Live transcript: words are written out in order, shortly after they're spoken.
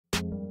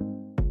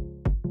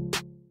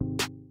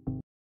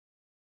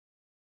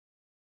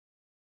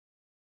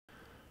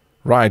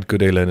Right, good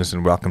day learners,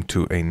 and welcome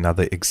to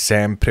another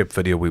exam prep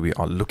video where we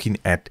are looking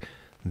at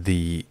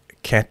the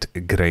CAT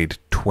grade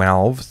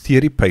 12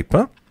 theory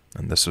paper,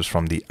 and this was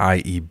from the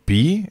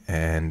IEB,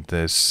 and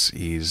this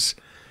is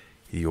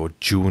your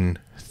June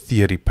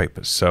theory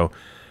paper. So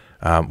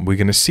we're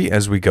going to see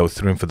as we go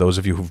through, and for those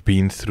of you who've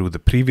been through the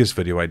previous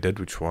video I did,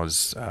 which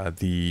was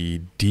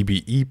the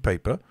DBE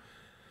paper,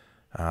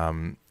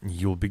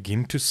 you'll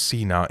begin to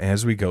see now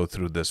as we go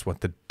through this what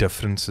the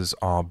differences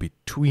are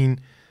between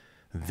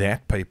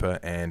that paper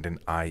and an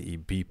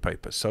IEB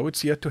paper. So it's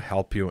here to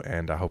help you,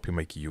 and I hope you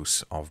make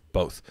use of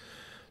both.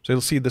 So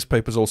you'll see this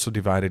paper is also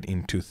divided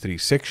into three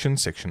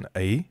sections. Section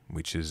A,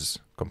 which is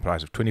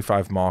comprised of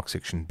 25 marks,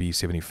 Section B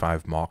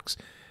 75 marks,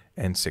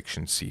 and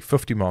Section C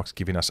 50 marks,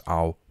 giving us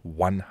our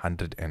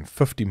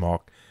 150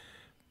 mark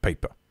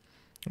paper.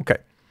 Okay,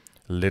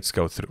 let's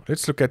go through.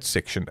 Let's look at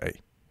Section A.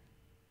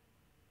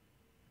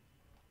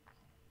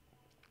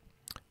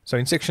 So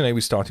in Section A, we're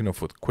starting off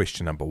with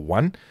question number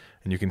 1.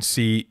 And you can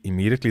see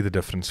immediately the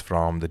difference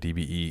from the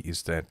DBE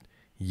is that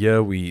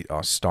here we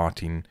are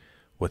starting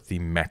with the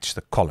match the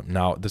column.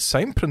 Now, the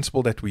same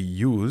principle that we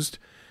used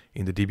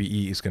in the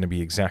DBE is going to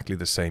be exactly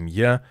the same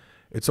here.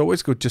 It's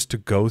always good just to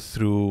go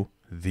through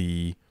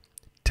the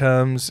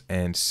terms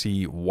and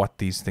see what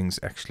these things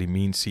actually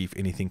mean, see if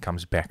anything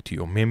comes back to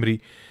your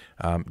memory.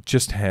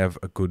 Just have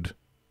a good,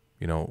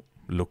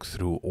 look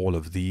through all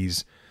of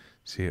these.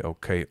 See,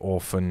 okay,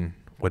 orphan,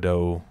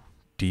 widow,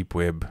 deep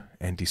web,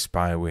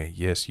 anti-spyware,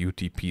 yes,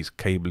 UTPs,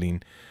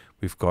 cabling,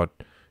 we've got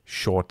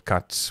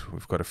shortcuts,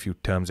 we've got a few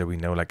terms that we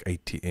know like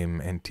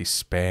ATM,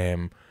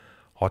 anti-spam,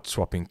 hot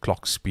swapping,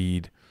 clock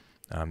speed,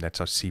 that's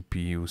our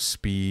CPU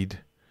speed,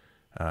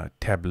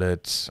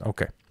 tablets.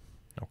 Okay,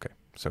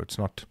 so it's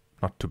not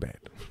too bad.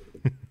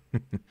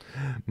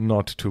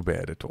 Not too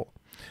bad at all.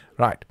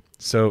 Right,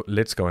 so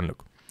let's go and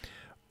look.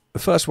 The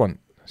first one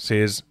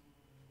says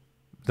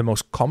the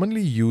most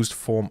commonly used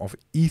form of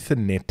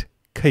Ethernet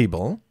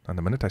cable, and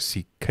the minute I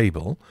see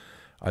cable,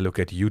 I look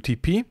at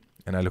UTP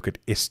and I look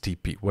at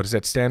STP. What does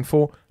that stand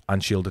for?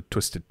 Unshielded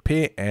twisted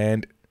pair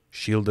and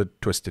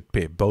shielded twisted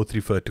pair. Both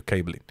refer to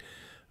cabling.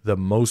 The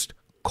most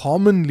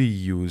commonly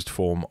used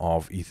form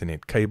of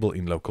Ethernet cable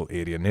in local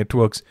area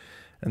networks,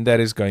 and that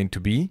is going to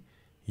be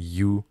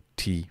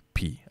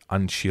UTP,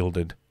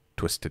 unshielded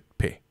twisted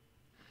pair.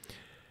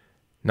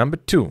 Number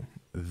 2.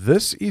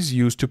 This is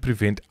used to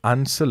prevent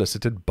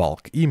unsolicited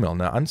bulk email.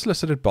 Now,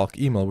 unsolicited bulk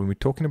email, when we're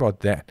talking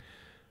about that,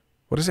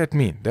 what does that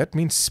mean? That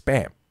means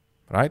spam,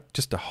 right?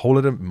 Just a whole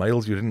lot of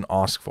mails you didn't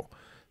ask for.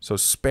 So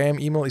spam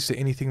email, is there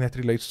anything that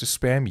relates to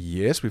spam?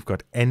 Yes, we've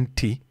got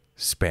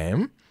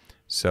anti-spam.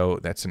 So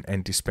that's an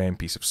anti-spam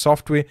piece of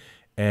software,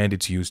 and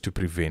it's used to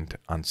prevent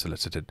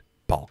unsolicited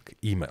bulk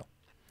email.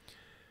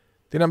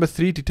 Then number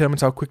 3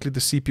 determines how quickly the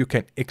CPU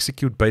can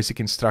execute basic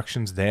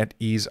instructions. That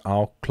is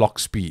our clock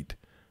speed,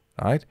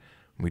 right?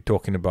 We're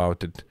talking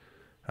about it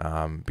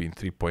being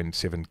 3.7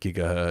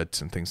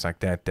 gigahertz and things like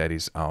that. That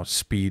is our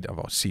speed of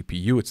our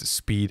CPU. It's the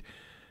speed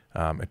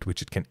at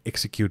which it can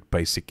execute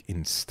basic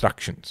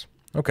instructions.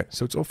 Okay,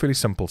 so it's all fairly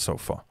simple so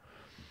far.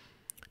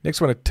 Next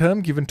one, a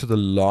term given to the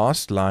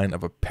last line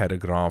of a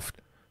paragraph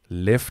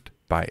left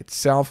by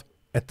itself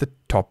at the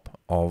top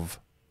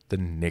of the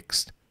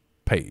next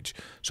page.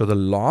 So the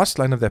last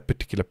line of that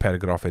particular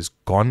paragraph has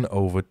gone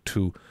over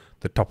to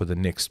the top of the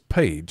next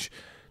page.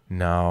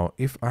 Now,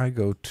 if I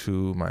go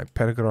to my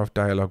paragraph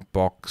dialog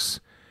box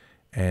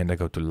and I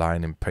go to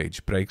line and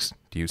page breaks,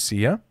 do you see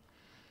here?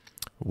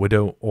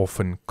 Widow,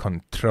 orphan,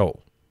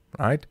 control,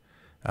 right?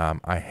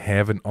 I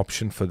have an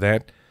option for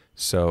that.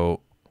 So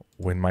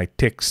when my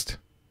text,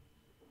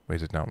 where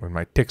is it now? When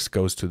my text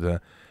goes to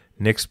the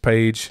next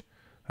page,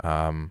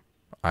 I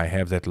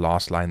have that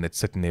last line that's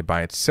sitting there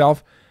by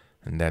itself,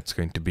 and that's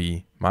going to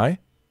be my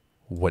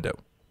widow.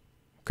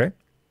 Okay.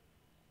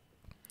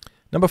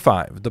 Number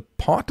 5, the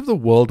part of the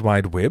World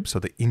Wide Web, so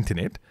the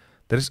internet,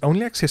 that is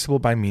only accessible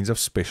by means of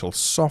special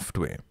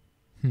software.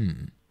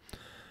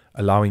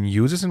 Allowing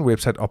users and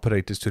website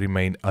operators to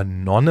remain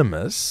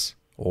anonymous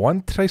or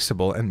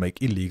untraceable and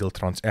make illegal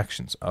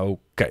transactions.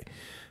 Okay,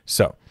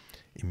 so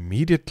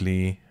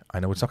immediately, I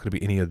know it's not going to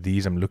be any of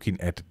these. I'm looking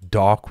at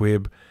dark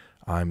web.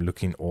 I'm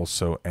looking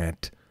also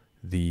at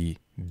the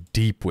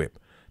deep web.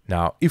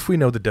 Now, if we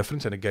know the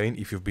difference, and again,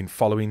 if you've been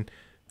following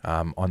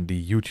on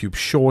the YouTube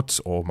Shorts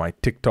or my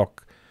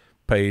TikTok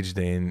page,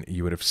 then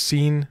you would have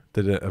seen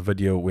a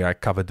video where I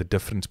covered the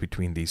difference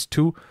between these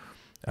two.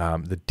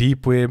 The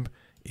deep web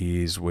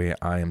is where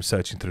I am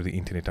searching through the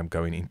internet. I'm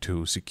going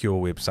into secure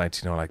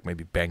websites, like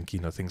maybe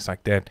banking or things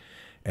like that.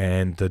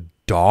 And the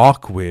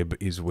dark web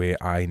is where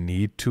I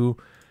need to,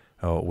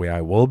 where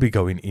I will be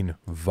going in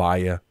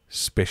via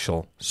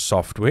special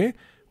software,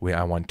 where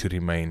I want to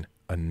remain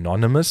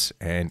anonymous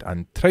and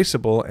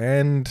untraceable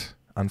and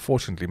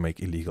unfortunately make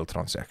illegal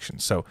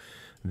transactions. So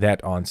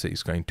that answer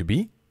is going to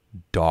be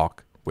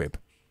dark web.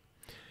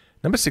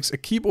 Number 6, a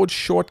keyboard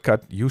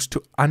shortcut used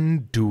to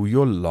undo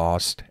your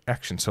last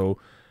action. So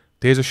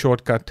there's a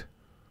shortcut,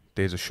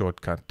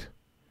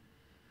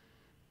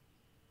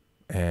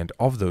 and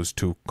of those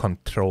two,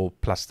 control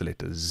plus the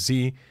letter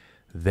Z,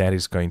 that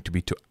is going to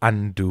be to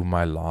undo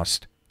my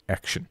last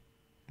action.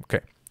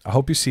 Okay, I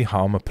hope you see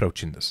how I'm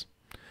approaching this.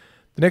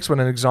 The next one,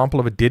 an example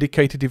of a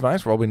dedicated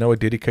device. Well, we know a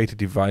dedicated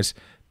device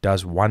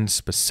does one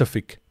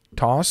specific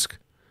task.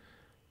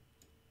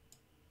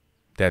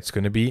 That's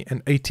going to be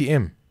an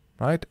ATM,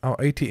 right? Our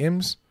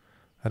ATMs,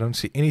 I don't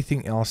see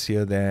anything else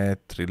here that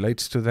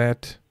relates to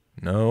that.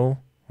 No.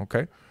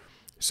 Okay,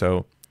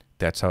 so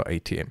that's our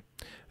ATM.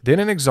 Then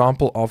an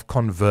example of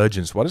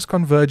convergence. What is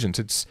convergence?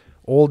 It's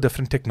all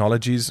different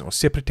technologies or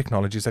separate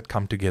technologies that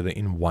come together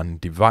in one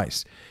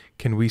device.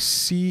 Can we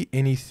see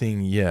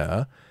anything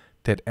here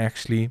that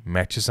actually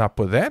matches up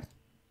with that?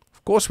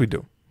 Of course we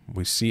do.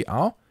 We see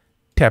our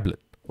tablet.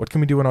 What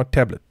can we do on our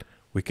tablet?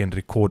 We can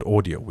record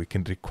audio. We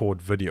can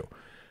record video.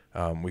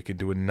 We can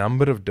do a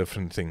number of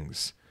different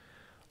things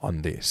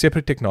on there.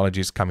 Separate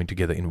technologies coming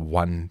together in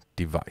one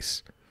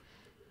device.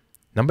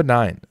 Number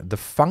 9, the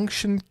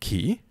function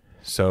key.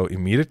 So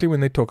immediately when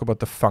they talk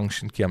about the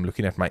function key, I'm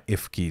looking at my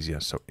F keys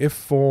here. So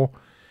F4,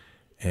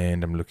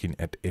 and I'm looking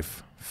at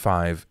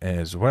F5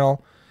 as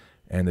well.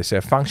 And they say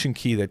a function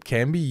key that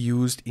can be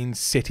used in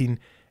setting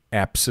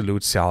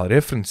absolute cell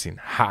referencing.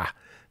 Ha!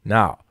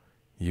 Now,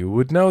 you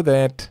would know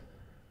that.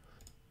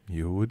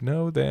 You would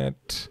know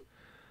that.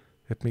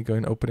 Let me go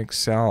and open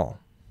Excel.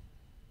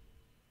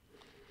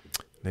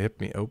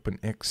 Let me open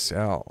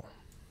Excel.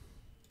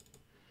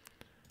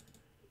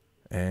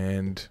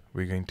 And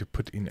we're going to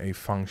put in a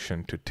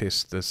function to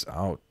test this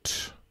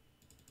out.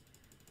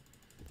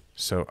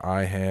 So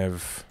I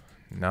have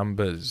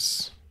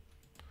numbers,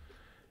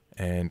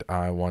 and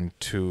I want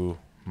to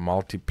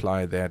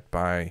multiply that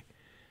by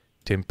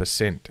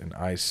 10%. And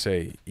I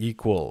say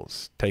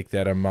equals, take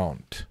that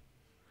amount,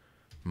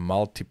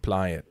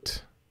 multiply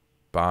it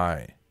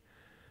by,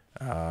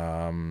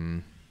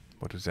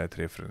 what is that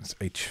reference?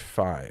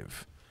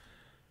 H5.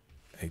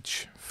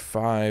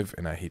 H5,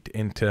 and I hit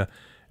enter.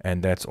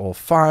 And that's all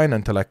fine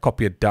until I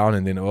copy it down,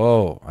 and then,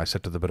 oh, I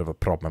set to a bit of a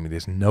problem. I mean,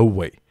 there's no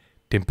way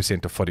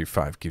 10% of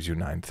 45 gives you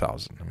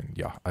 9,000. I mean,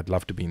 yeah, I'd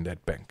love to be in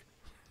that bank.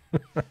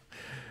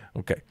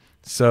 Okay,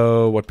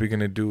 so what we're going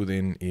to do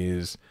then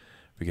is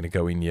we're going to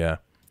go in here.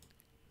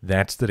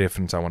 That's the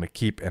reference I want to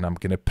keep, and I'm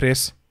going to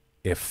press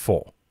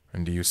F4.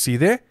 And do you see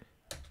there?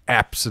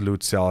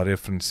 Absolute cell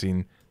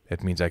referencing.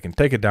 That means I can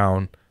take it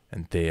down,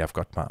 and there I've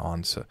got my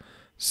answer.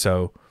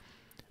 So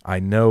I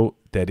know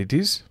that it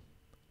is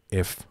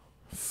F4.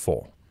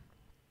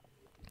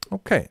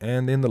 Okay,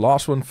 and then the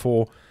last one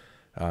for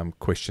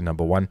question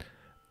number 1,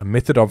 a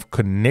method of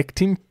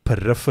connecting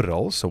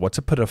peripherals. So what's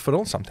a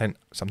peripheral? Something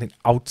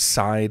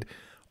outside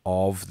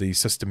of the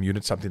system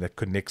unit, something that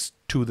connects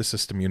to the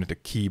system unit, a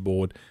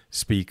keyboard,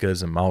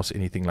 speakers, a mouse,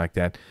 anything like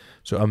that.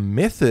 So a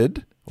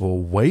method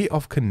or way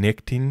of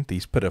connecting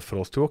these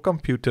peripherals to a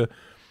computer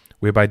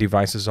whereby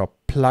devices are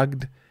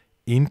plugged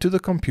into the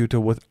computer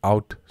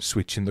without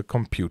switching the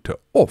computer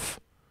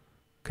off.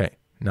 Okay,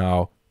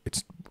 now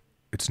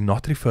it's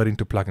not referring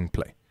to plug and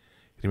play.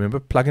 Remember,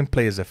 plug and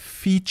play is a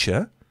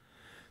feature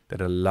that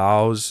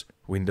allows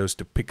Windows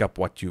to pick up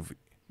what you've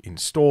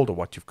installed or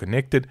what you've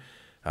connected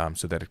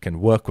so that it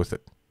can work with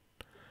it.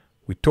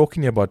 We're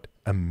talking about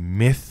a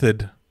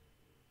method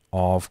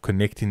of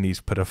connecting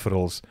these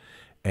peripherals,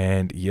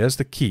 and here's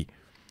the key.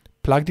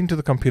 Plugged into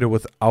the computer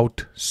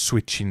without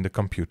switching the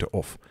computer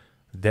off.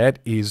 That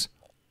is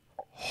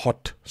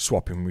hot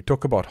swapping. When we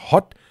talk about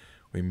hot,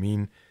 we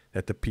mean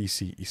that the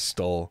PC is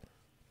still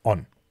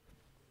on.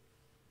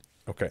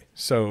 Okay,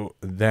 so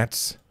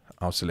that's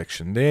our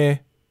selection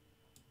there.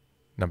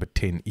 Number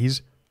 10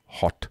 is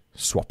hot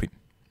swapping.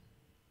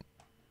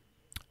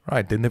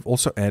 Right, then they've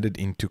also added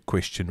into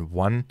question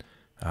 1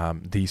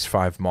 these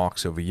 5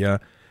 marks over here,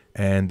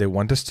 and they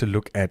want us to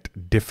look at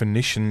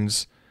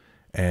definitions.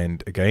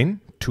 And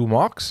again, 2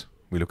 marks.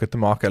 We look at the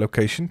mark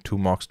allocation, 2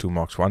 marks, 2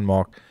 marks, 1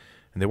 mark.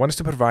 And they want us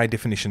to provide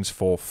definitions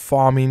for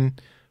farming,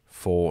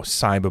 for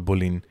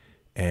cyberbullying,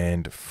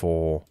 and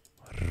for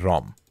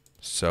ROM.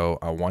 So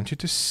I want you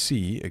to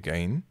see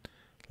again,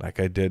 like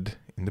I did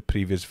in the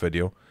previous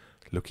video,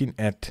 looking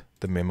at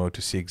the memo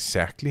to see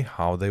exactly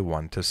how they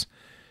want us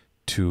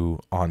to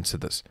answer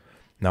this.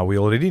 Now we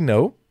already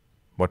know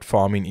what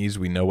farming is,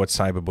 we know what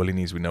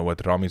cyberbullying is, we know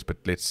what ROM is, but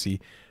let's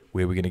see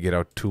where we're going to get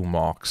our 2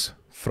 marks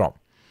from.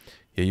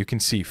 Here you can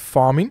see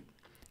farming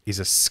is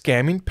a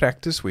scamming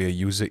practice where a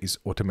user is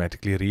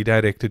automatically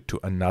redirected to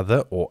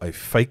another or a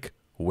fake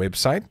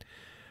website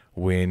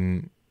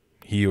when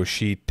he or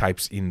she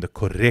types in the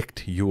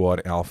correct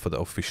URL for the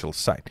official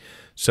site.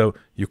 So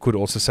you could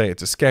also say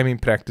it's a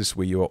scamming practice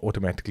where you are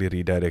automatically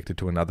redirected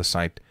to another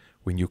site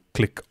when you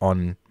click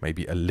on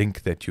maybe a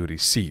link that you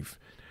receive.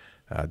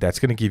 That's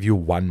going to give you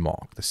 1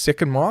 mark. The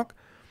second mark,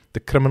 the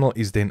criminal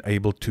is then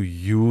able to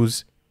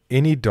use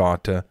any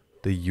data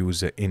the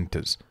user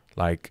enters,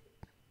 like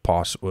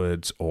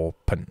passwords or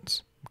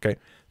pins. Okay,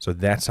 so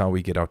that's how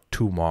we get our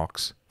 2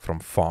 marks from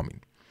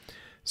farming.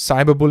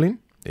 Cyberbullying,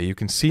 there you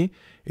can see,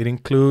 it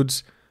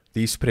includes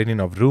the spreading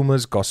of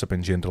rumors, gossip,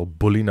 and general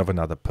bullying of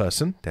another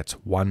person. That's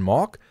 1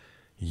 mark.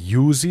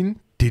 Using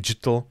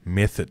digital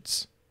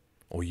methods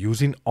or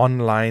using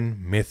online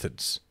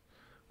methods,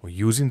 or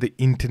using the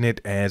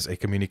internet as a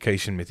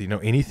communication method,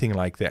 anything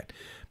like that.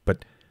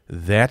 But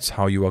that's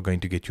how you are going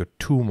to get your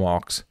 2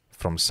 marks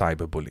from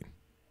cyberbullying.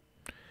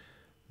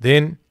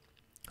 Then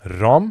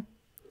ROM,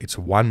 it's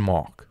 1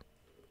 mark.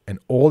 And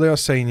all they are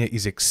saying here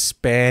is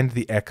expand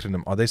the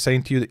acronym. Are they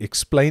saying to you,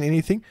 explain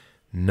anything?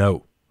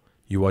 No.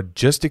 You are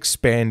just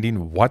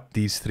expanding what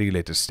these 3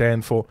 letters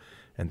stand for,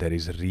 and that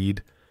is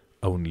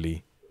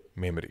read-only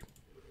memory.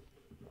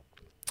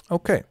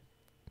 Okay,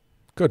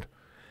 good.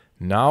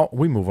 Now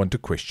we move on to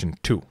question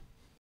 2.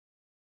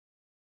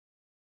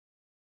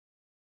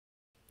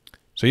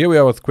 So here we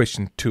are with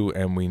question 2,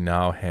 and we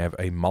now have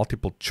a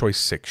multiple choice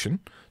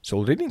section. So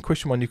already in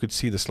question 1, you could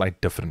see the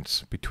slight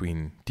difference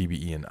between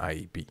DBE and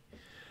IEB.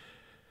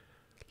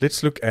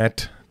 Let's look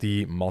at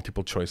the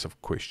multiple choice of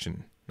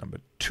question number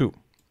 2.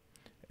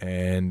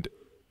 And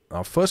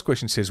our first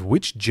question says,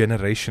 which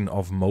generation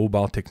of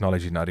mobile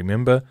technology? Now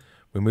remember,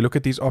 when we look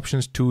at these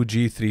options,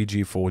 2G,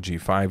 3G, 4G,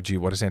 5G,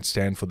 what does that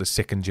stand for? The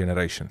second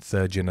generation,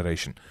 third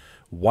generation.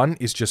 One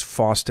is just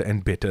faster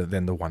and better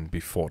than the one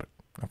before it.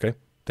 Okay,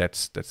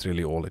 that's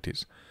really all it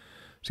is.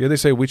 So here they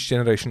say, which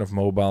generation of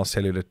mobile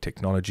cellular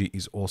technology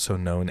is also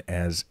known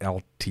as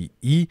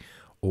LTE,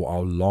 or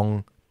our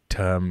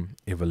long-term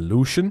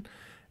evolution?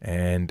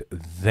 And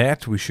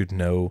that we should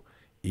know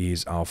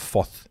is our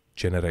 4th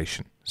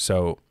generation.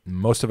 So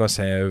most of us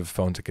have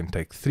phones that can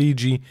take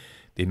 3G,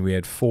 then we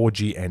had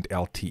 4G and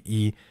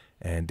LTE,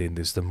 and then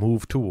there's the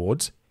move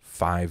towards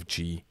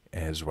 5G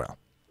as well.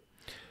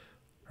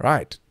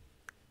 Right.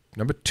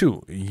 Number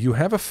 2, you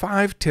have a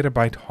 5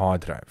 terabyte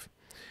hard drive.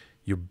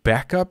 You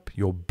back up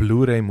your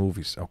Blu-ray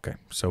movies. Okay,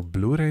 so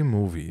Blu-ray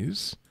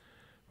movies,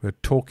 we're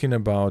talking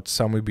about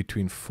somewhere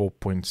between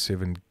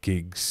 4.7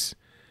 gigs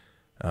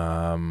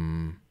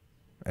and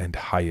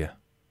higher.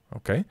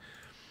 Okay,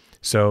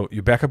 so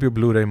you back up your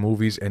Blu-ray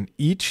movies, and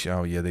each,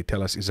 they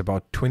tell us, is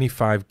about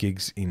 25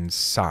 gigs in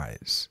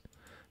size.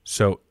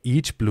 So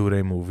each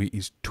Blu-ray movie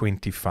is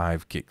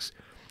 25 gigs.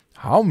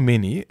 How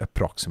many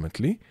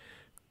approximately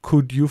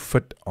could you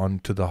fit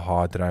onto the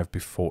hard drive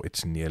before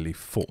it's nearly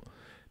full?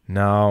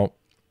 Now,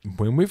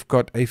 when we've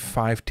got a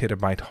 5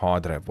 terabyte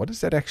hard drive, what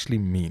does that actually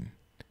mean?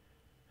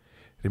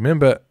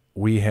 Remember,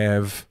 we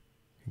have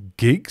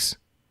gigs.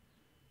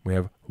 We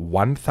have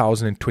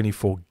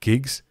 1024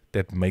 gigs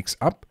that makes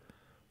up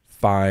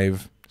 1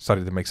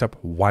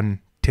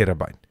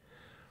 terabyte.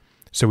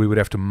 So we would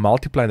have to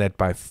multiply that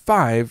by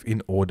 5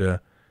 in order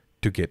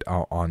to get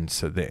our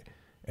answer there.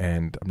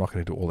 And I'm not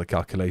going to do all the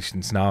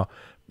calculations now,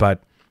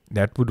 but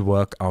that would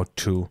work out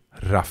to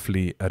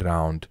roughly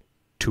around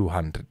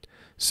 200.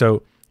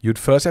 So you'd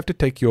first have to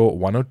take your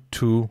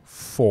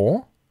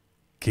 1024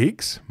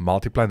 gigs,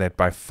 multiply that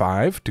by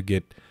 5 to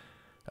get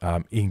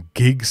in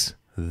gigs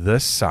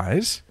this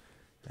size.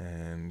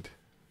 And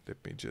let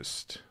me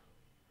just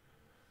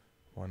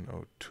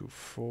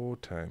 1024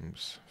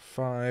 times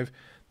 5.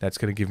 That's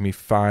going to give me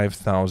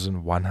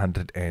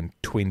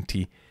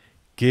 5,120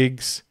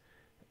 gigs.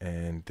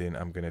 And then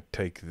I'm going to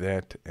take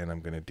that and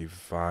I'm going to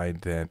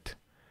divide that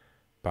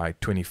by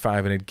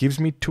 25. And it gives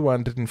me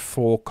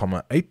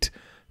 204,8.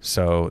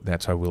 So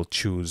that's why we'll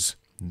choose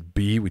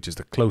B, which is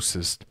the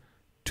closest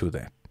to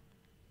that.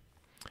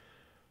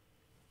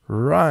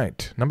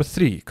 Right. Number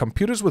 3,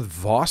 computers with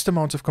vast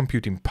amounts of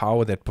computing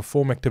power that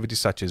perform activities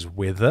such as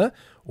weather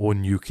or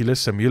nuclear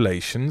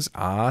simulations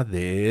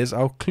there's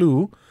our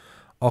clue,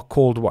 are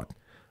called what?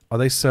 Are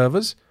they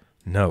servers?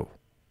 No,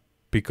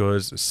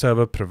 because a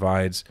server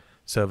provides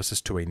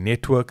services to a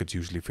network. It's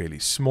usually fairly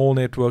small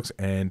networks,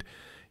 and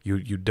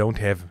you don't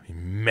have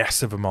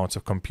massive amounts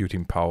of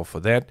computing power for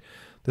that.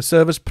 The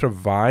servers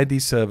provide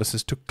these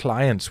services to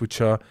clients,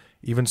 which are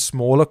even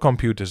smaller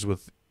computers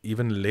with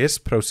even less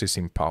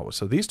processing power.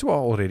 So these two are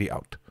already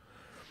out.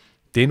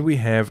 Then we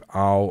have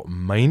our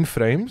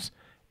mainframes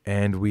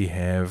and we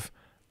have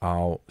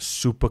our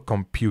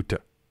supercomputer.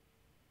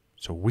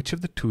 So which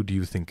of the two do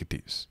you think it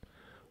is?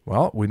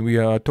 Well, when we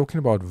are talking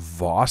about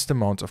vast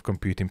amounts of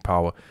computing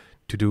power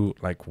to do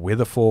like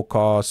weather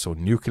forecasts or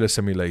nuclear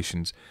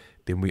simulations,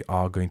 then we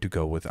are going to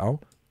go with our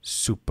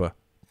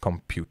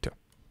supercomputer.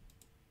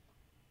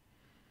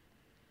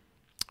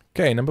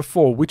 Okay, number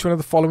 4, which one of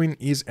the following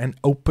is an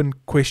open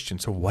question?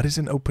 So what is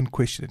an open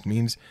question? It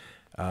means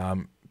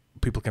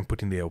people can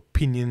put in their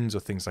opinions or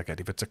things like that.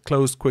 If it's a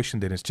closed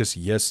question, then it's just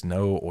yes,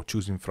 no, or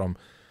choosing from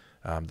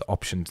the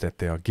options that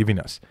they are giving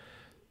us.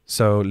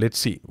 So let's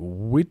see,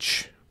 where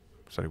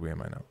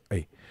am I now?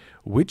 A.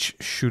 Which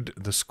should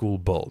the school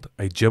build,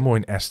 a gym or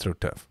an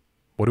AstroTurf?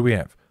 What do we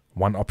have?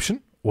 One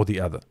option or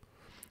the other?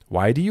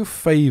 Why do you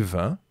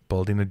favor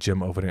building a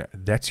gym over there?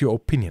 That's your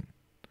opinion.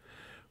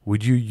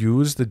 Would you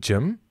use the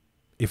gym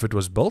if it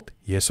was built?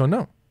 Yes or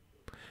no?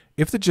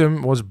 If the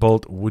gym was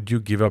built, would you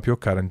give up your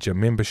current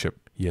gym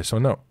membership? Yes or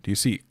no? Do you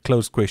see?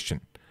 Closed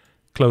question,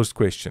 closed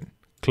question,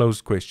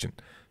 closed question.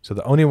 So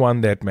the only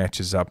one that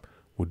matches up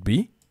would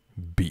be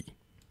B.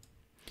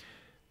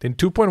 Then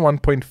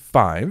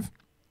 2.1.5,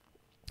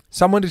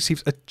 someone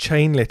receives a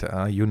chain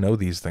letter. You know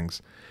these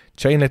things.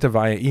 Chain letter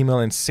via email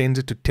and sends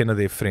it to 10 of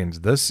their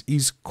friends. This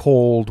is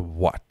called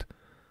what?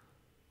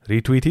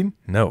 Retweeting?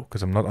 No,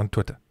 because I'm not on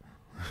Twitter.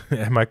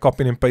 Am I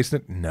copying and pasting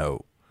it?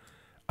 No.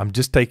 I'm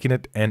just taking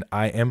it and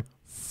I am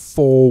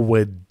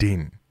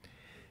forwarding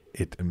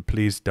it. And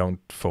please don't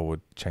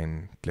forward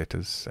chain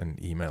letters and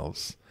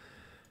emails.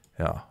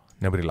 Yeah,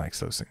 nobody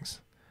likes those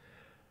things.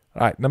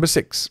 All right, number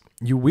 6.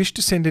 You wish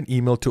to send an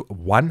email to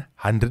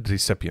 100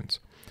 recipients.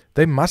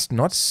 They must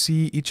not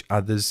see each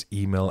other's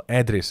email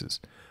addresses.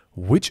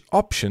 Which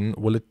option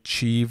will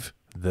achieve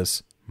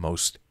this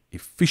most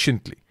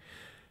efficiently?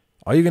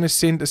 Are you going to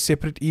send a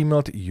separate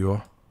email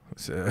to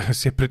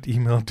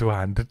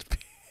 100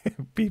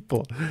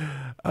 people?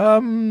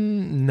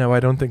 No, I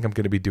don't think I'm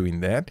going to be doing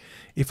that.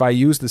 If I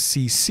use the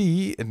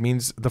CC, it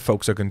means the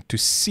folks are going to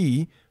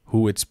see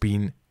who it's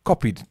been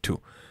copied to,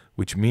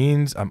 which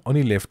means I'm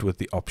only left with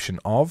the option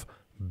of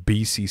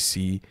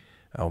BCC,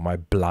 or my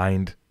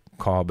blind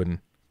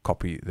carbon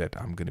copy that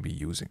I'm going to be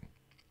using.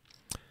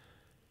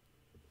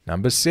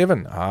 Number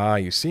 7.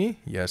 You see,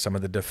 here are some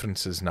of the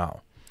differences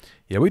now.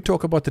 Here we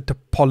talk about the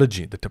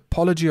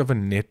topology of a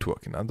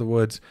network. In other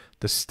words,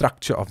 the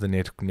structure of the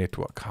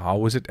network.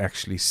 How is it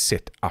actually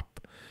set up?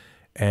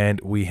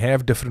 And we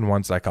have different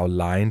ones like our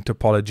line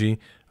topology,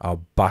 our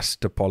bus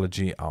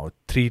topology, our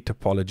tree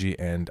topology,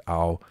 and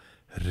our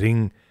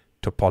ring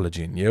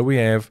topology. And here we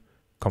have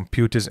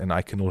computers, and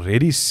I can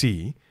already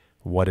see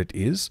what it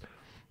is,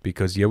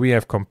 because here we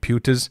have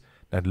computers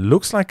that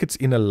looks like it's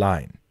in a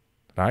line,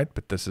 right?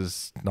 But this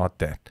is not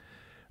that.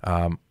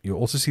 You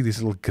also see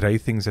these little gray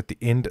things at the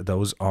end.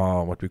 Those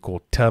are what we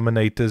call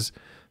terminators.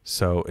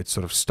 So it's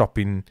sort of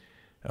stopping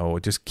or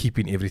just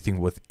keeping everything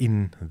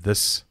within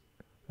this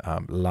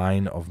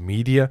line of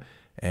media.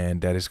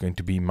 And that is going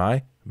to be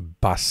my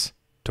bus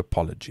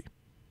topology.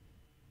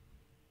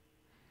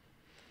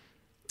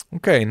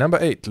 Okay, number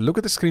 8. Look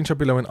at the screenshot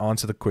below and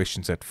answer the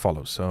questions that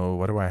follow. So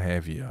what do I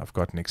have here? I've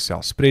got an Excel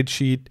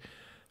spreadsheet.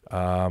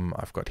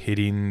 I've got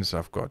headings.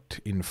 I've got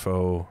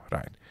info.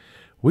 Right.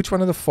 Which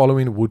one of the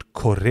following would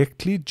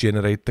correctly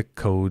generate the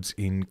codes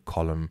in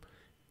column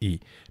E?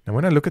 Now,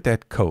 when I look at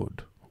that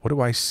code, what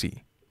do I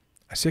see?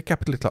 I see a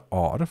capital letter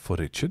R for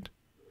Richard.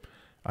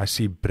 I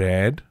see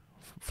Brad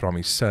from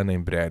his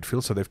surname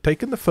Bradfield. So they've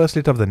taken the first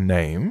letter of the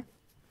name.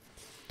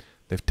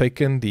 They've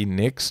taken the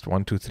next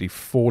 1, 2, 3,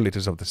 4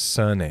 letters of the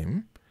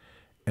surname.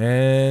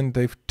 And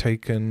they've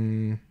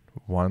taken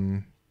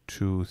 1,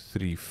 2,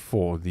 3,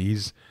 4.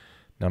 These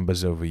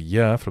numbers over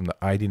here from the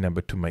ID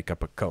number to make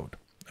up a code.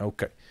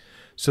 Okay.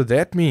 So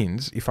that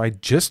means if I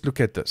just look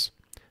at this,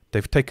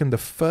 they've taken the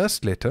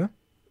first letter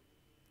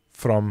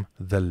from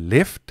the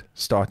left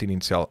starting in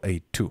cell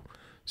A2.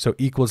 So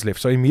equals left.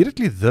 So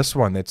immediately this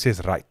one that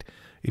says right,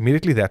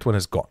 immediately that one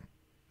is gone,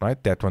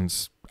 right? That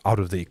one's out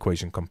of the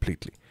equation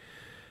completely.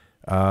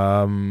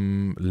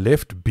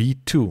 Left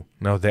B2.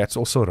 Now that's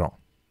also wrong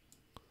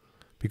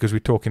because we're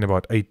talking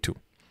about A2.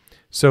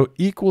 So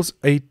equals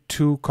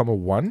A2 comma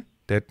 1.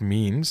 That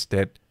means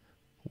that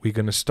we're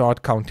going to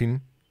start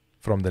counting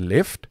from the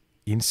left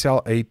in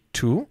cell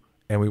A2,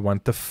 and we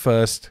want the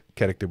first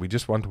character. We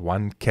just want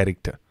one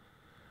character.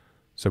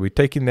 So we're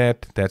taking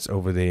that. That's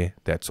over there.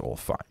 That's all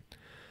fine.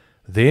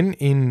 Then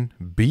in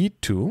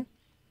B2,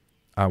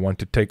 I want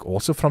to take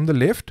also from the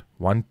left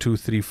 1, 2,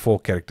 3, 4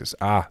 characters.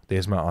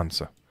 There's my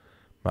answer.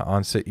 My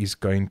answer is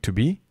going to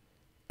be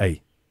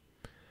A.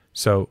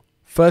 So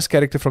first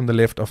character from the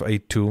left of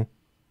A2,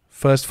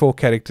 first 4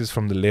 characters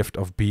from the left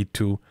of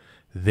B2,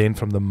 then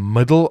from the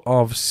middle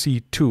of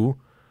C2,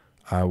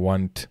 I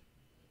want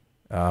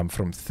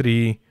from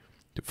 3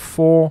 to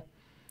 4,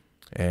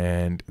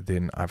 and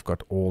then I've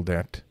got all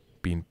that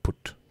being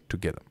put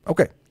together.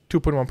 Okay,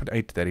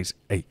 2.1.8, that is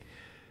A.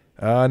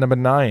 Number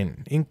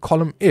 9, in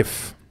column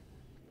F.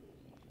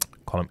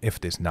 Column F,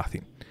 there's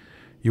nothing.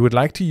 You would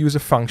like to use a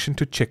function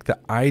to check the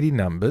ID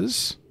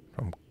numbers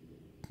from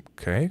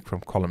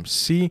column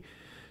C.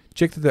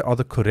 Check that they are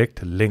the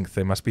correct length.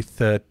 They must be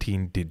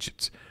 13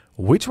 digits.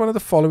 Which one of the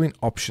following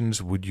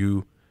options would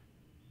you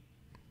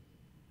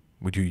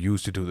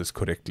use to do this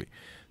correctly?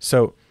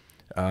 So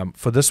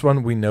for this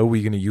one, we know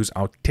we're going to use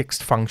our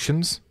text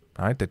functions,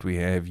 right, that we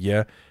have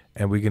here,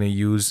 and we're going to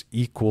use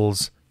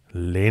equals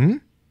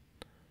len.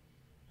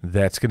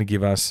 That's going to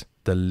give us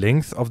the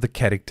length of the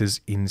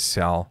characters in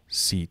cell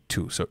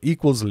C2. So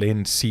equals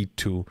len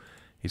C2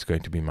 is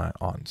going to be my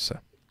answer.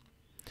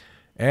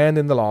 And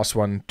then the last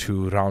one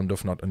to round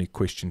off not only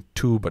question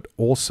 2, but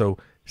also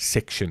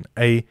section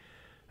A.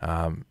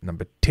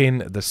 Number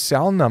 10, the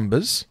cell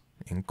numbers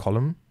in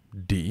column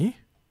D,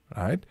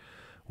 right,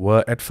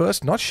 were at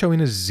first not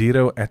showing a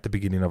 0 at the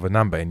beginning of a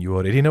number. And you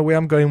already know where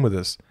I'm going with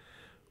this.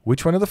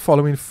 Which one of the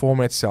following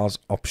format cells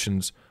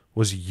options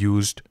was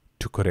used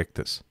to correct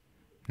this?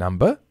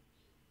 Number,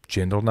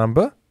 general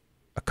number,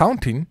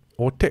 accounting,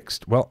 or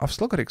text? Well, I've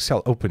still got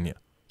Excel open here.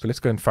 So let's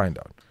go and find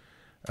out.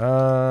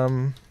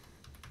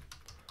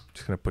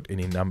 Just going to put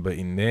any number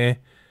in there.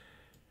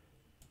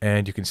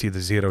 And you can see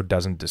the 0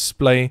 doesn't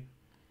display.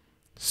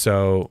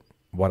 So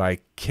what I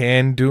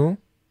can do,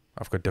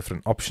 I've got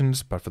different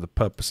options, but for the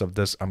purpose of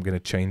this, I'm going to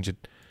change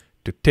it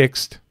to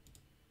text.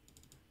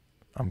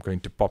 I'm going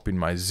to pop in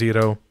my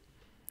 0.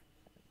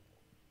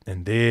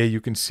 And there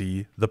you can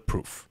see the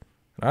proof,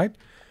 right?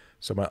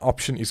 So my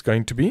option is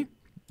going to be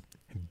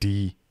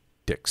D,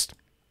 text.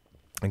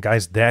 And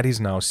guys, that is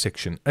now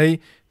section A,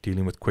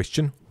 dealing with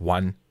question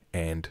 1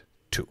 and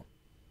 2.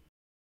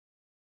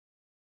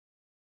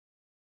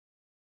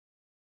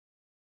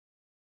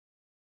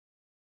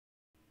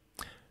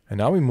 And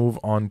now we move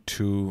on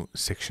to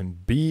section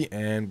B,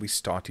 and we're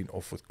starting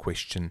off with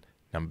question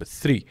number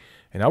 3.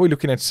 And now we're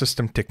looking at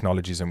system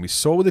technologies. And we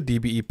saw with the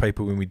DBE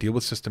paper, when we deal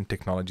with system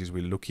technologies,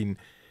 we're looking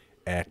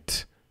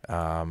at,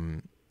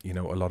 you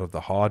know, a lot of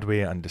the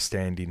hardware,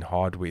 understanding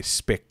hardware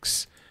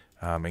specs,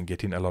 and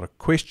getting a lot of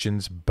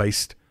questions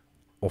based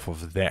off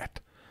of that.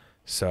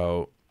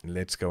 So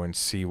let's go and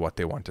see what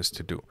they want us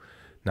to do.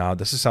 Now,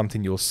 this is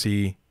something you'll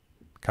see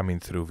coming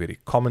through very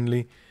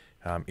commonly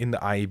in the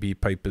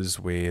IEB papers,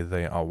 where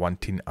they are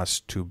wanting us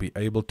to be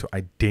able to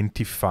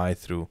identify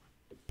through,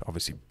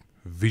 obviously,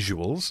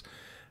 visuals,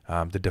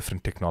 the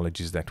different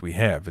technologies that we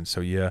have. And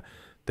so here,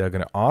 they're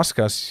going to ask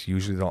us,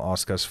 usually they'll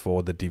ask us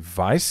for the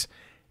device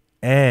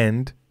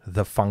and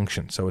the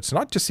function. So it's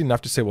not just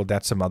enough to say, well,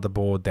 that's a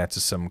motherboard, that's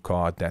a SIM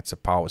card, that's a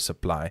power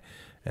supply,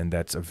 and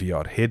that's a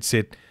VR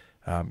headset.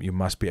 You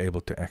must be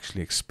able to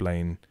actually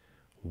explain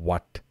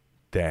what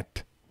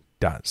that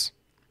does.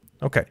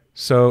 Okay,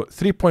 so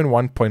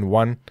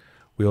 3.1.1,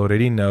 we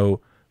already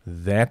know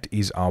that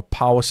is our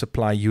power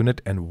supply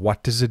unit. And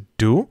what does it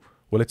do?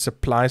 Well, it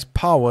supplies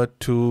power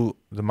to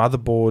the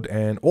motherboard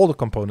and all the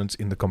components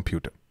in the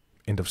computer.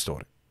 End of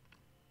story.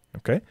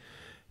 Okay,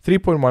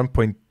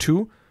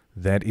 3.1.2,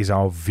 that is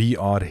our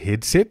VR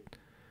headset.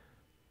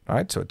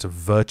 Right, so it's a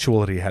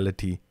virtual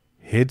reality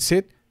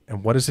headset.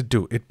 And what does it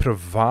do? It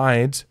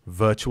provides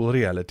virtual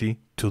reality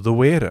to the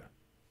wearer.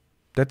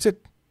 That's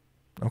it.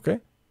 Okay,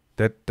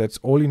 that's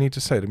all you need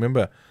to say.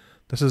 Remember,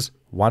 this is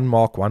 1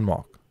 mark, 1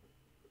 mark.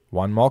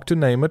 1 mark to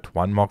name it,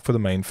 1 mark for the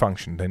main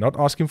function. They're not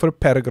asking for a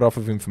paragraph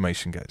of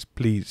information, guys.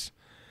 Please,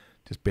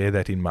 just bear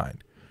that in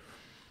mind.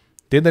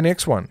 Then the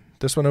next one,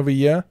 this one over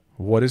here,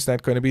 what is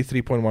that going to be?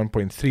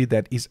 3.1.3,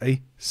 that is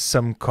a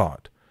SIM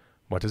card.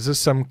 What does a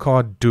SIM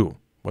card do?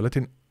 Well, it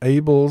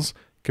enables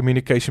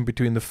communication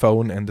between the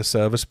phone and the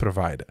service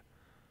provider.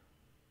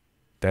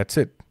 That's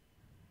it.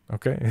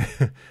 Okay.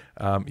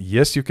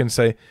 Yes, you can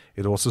say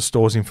it also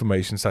stores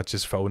information such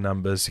as phone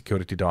numbers,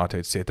 security data,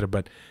 etc.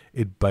 But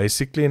it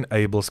basically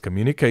enables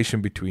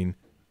communication between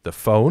the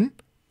phone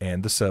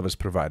and the service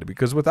provider.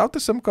 Because without the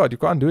SIM card, you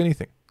can't do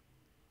anything.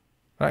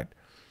 Right.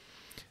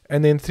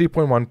 And then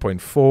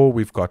 3.1.4,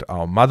 we've got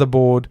our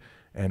motherboard.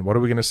 And what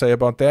are we going to say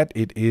about that?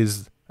 It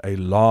is a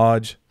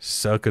large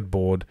circuit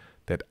board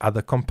that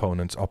other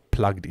components are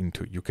plugged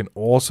into. You can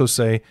also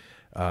say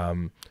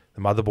the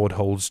motherboard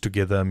holds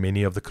together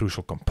many of the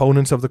crucial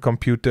components of the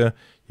computer.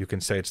 You can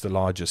say it's the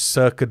largest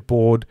circuit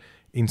board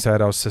inside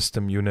our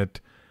system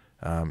unit,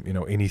 you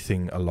know,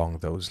 anything along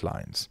those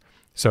lines.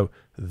 So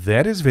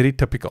that is very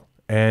typical.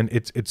 And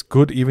it's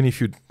good, even if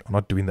you are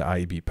not doing the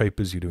IEB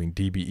papers, you're doing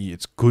DBE,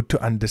 it's good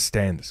to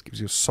understand this. Gives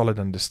you a solid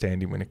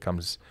understanding when it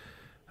comes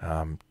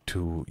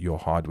to your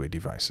hardware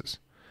devices.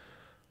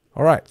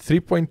 All right,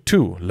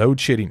 3.2, load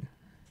shedding.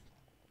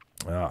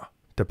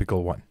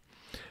 Typical one.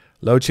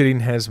 Load shedding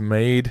has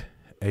made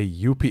a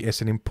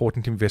UPS an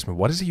important investment.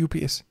 What is a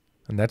UPS?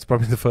 And that's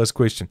probably the first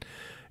question.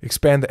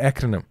 Expand the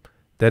acronym.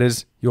 That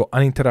is your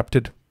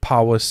uninterrupted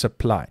power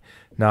supply.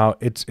 Now,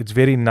 it's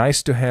very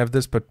nice to have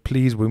this, but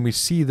please, when we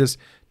see this,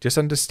 just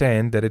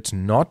understand that it's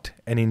not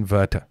an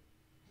inverter,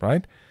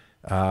 right?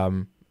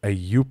 A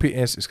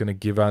UPS is going to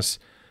give us,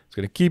 it's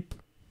going to keep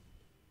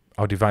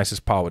our devices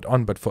powered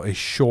on, but for a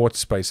short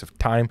space of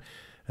time.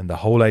 And the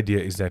whole idea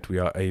is that we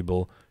are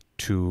able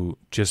to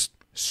just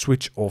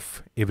switch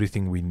off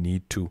everything we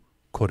need to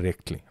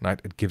correctly, right?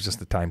 It gives us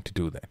the time to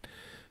do that.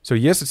 So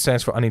yes, it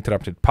stands for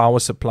uninterrupted power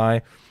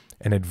supply.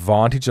 An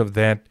advantage of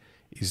that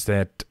is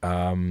that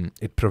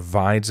it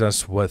provides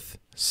us with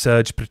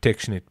surge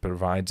protection. It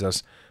provides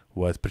us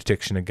with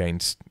protection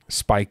against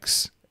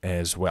spikes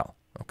as well,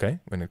 okay,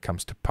 when it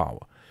comes to power.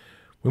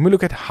 When we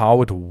look at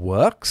how it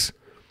works,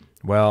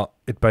 well,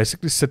 it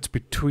basically sits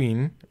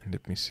between, and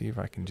let me see if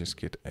I can just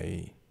get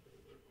a,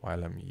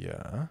 while I'm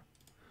here,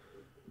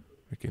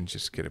 we can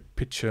just get a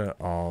picture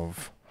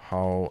of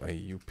how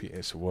a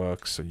UPS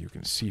works so you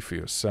can see for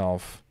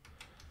yourself.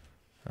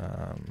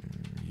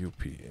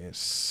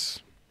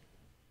 UPS.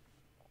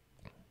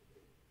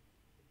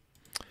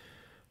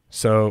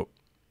 So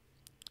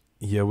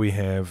here we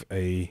have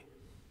a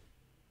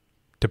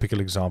typical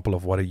example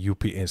of what a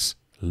UPS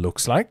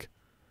looks like,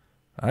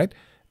 right?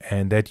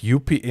 And that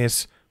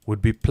UPS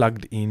would be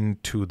plugged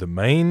into the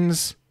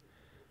mains.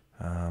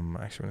 I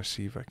actually want to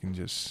see if I can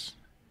just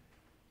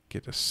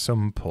get a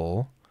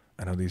simple.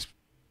 I know these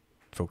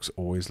folks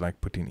always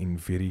like putting in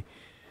very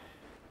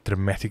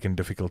dramatic and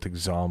difficult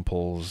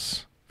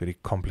examples, very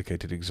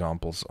complicated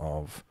examples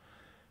of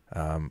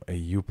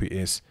a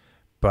UPS,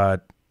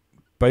 but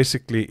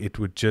basically it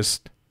would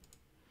just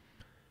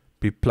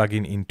be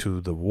plugging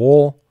into the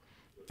wall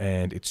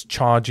and it's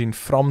charging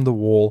from the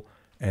wall,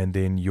 and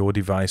then your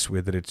device,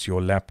 whether it's your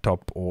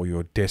laptop or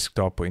your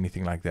desktop or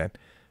anything like that,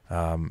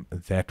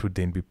 that would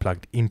then be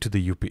plugged into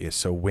the UPS.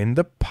 So when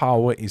the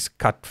power is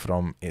cut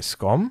from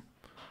Eskom,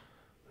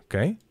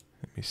 okay,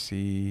 let me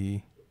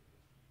see.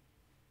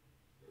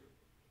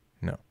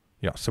 No,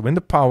 yeah, so when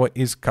the power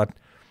is cut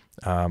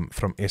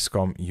from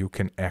Eskom, you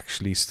can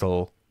actually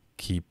still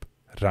keep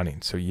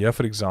running. So here,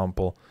 for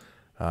example,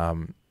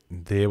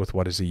 there with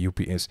what is a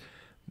UPS,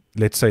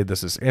 let's say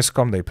this is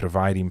Eskom, they're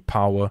providing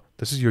power.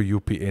 This is your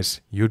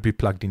UPS, you'd be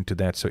plugged into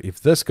that. So if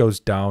this goes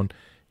down,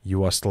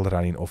 you are still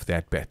running off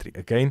that battery.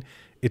 Again,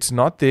 it's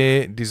not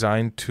there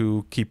designed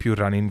to keep you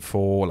running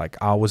for like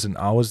hours and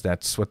hours.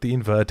 That's what the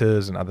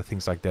inverters and other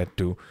things like that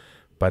do.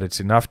 But it's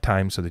enough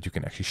time so that you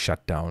can actually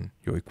shut down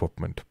your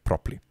equipment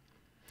properly.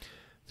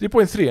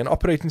 3.3, an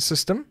operating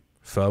system,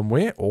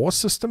 firmware, or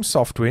system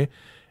software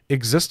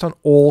exists on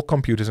all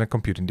computers and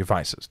computing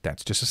devices.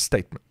 That's just a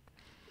statement.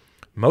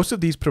 Most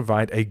of these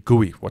provide a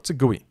GUI. What's a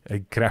GUI? A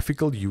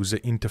graphical user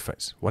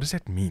interface. What does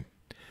that mean?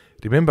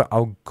 Remember,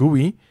 our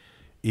GUI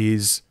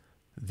is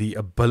the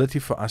ability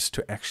for us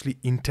to actually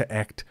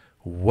interact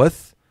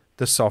with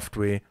the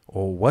software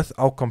or with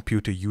our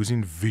computer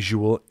using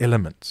visual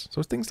elements.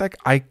 So things like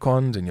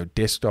icons and your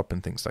desktop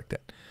and things like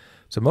that.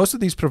 So most of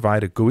these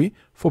provide a GUI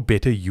for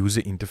better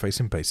user interface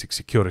and basic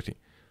security.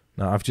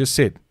 Now, I've just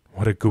said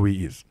what a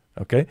GUI is.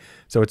 Okay,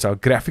 so it's our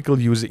graphical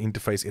user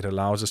interface. It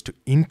allows us to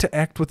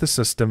interact with the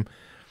system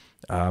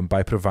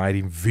by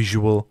providing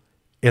visual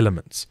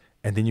elements.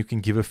 And then you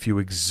can give a few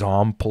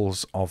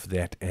examples of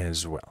that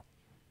as well.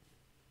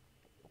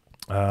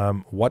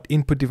 What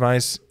input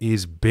device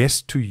is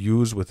best to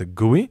use with a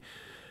GUI?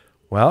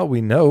 Well, we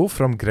know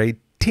from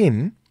grade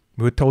 10,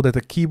 we were told that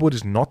the keyboard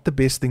is not the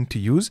best thing to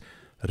use,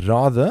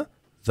 rather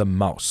the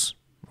mouse.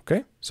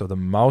 Okay, so the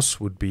mouse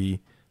would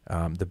be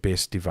the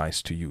best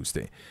device to use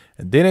there.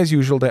 And then as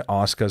usual, they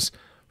ask us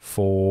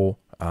for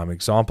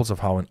examples of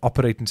how an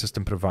operating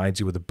system provides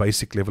you with a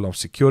basic level of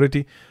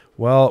security.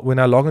 Well, when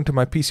I log into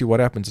my PC, what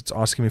happens? It's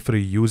asking me for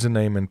a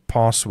username and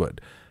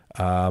password.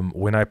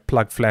 When I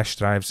plug flash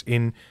drives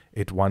in,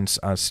 it wants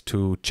us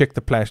to check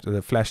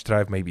the flash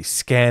drive, maybe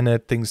scan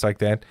it, things like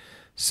that.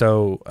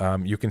 So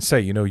you can say,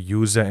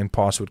 user and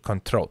password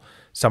control.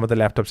 Some of the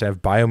laptops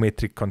have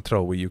biometric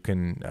control where you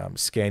can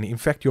scan, in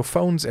fact, your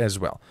phones as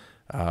well.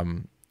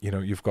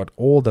 You've got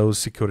all those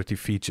security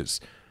features.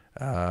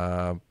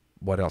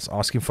 What else?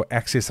 Asking for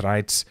access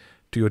rights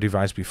to your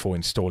device before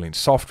installing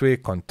software,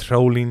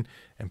 controlling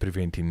and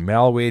preventing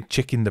malware,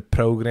 checking the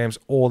programs,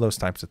 all those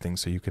types of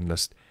things. So you can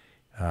list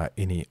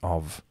any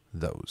of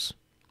those.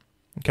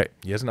 Okay,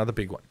 here's another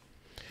big one.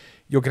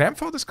 Your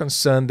grandfather's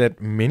concerned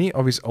that many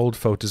of his old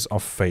photos are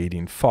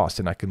fading fast,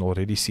 and I can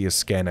already see a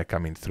scanner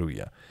coming through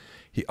here.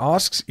 He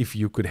asks if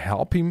you could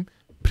help him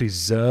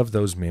preserve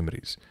those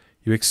memories.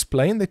 You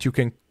explain that you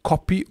can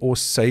copy or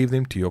save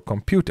them to your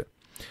computer.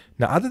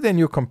 Now, other than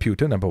your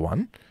computer, number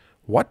one,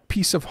 what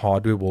piece of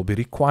hardware will be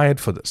required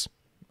for this?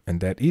 And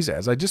that is,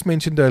 as I just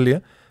mentioned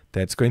earlier,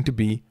 that's going to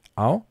be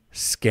our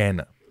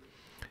scanner.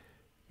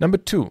 Number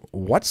two,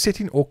 what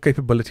setting or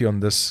capability on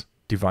this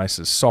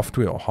device's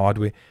software or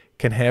hardware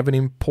can have an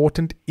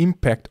important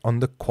impact on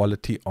the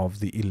quality of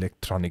the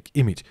electronic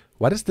image?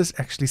 What is this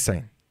actually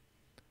saying?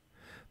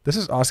 This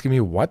is asking me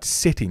what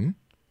setting,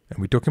 and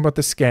we're talking about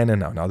the scanner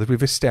now that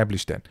we've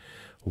established that,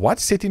 what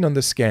setting on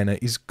the scanner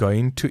is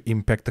going to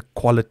impact the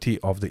quality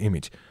of the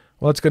image?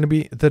 Well, it's going to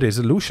be the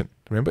resolution.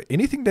 Remember,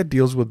 anything that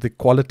deals with the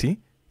quality,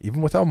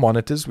 even with our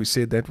monitors, we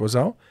said that was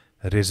our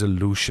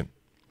resolution.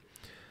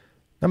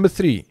 Number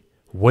three,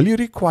 will you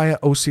require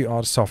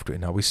OCR software?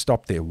 Now we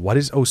stop there. What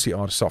is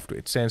OCR software?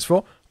 It stands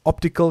for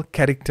Optical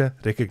Character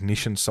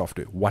Recognition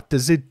Software. What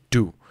does it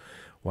do?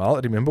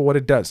 Well, remember what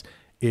it does.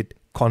 It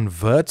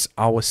converts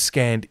our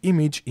scanned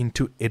image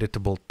into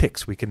editable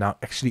text. We can now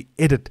actually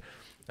edit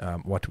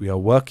what we are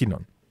working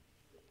on.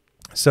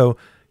 So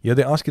here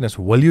they're asking us,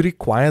 will you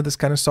require this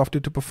kind of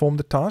software to perform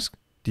the task?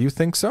 Do you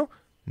think so?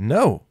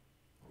 No.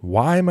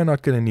 Why am I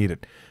not going to need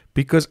it?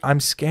 Because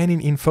I'm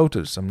scanning in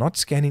photos. I'm not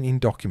scanning in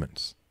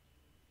documents.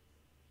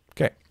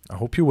 Okay, I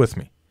hope you're with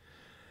me.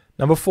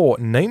 Number four,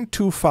 name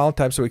two file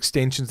types or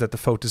extensions that the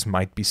photos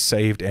might be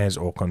saved as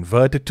or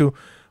converted to.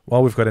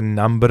 Well, we've got a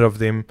number of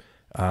them.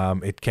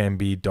 It can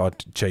be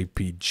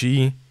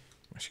 .jpg. I'm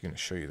actually going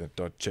to show you that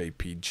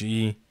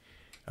 .jpg.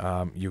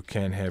 You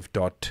can have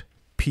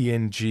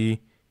 .png.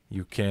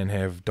 You can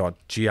have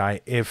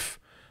 .gif.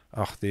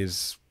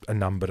 There's a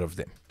number of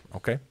them.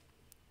 Okay,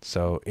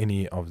 so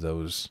any of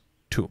those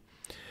two.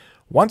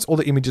 Once all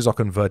the images are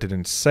converted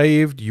and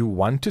saved, you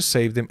want to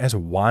save them as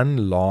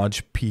one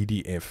large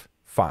PDF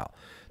file.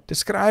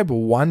 Describe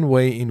one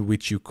way in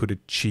which you could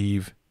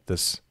achieve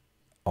this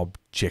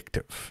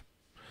objective.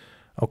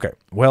 Okay,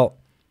 well,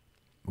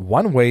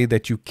 one way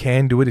that you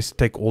can do it is to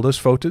take all those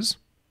photos,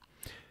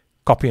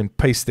 copy and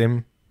paste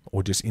them,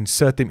 or just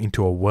insert them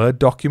into a Word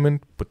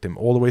document, put them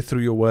all the way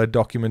through your Word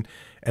document,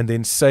 and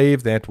then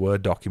save that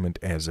Word document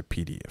as a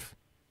PDF.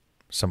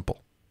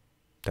 Simple.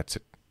 That's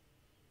it.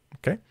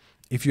 Okay?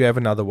 If you have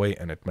another way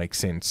and it makes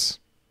sense,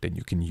 then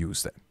you can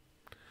use that.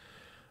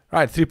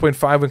 Right,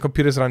 3.5, when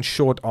computers run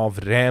short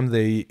of RAM,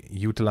 they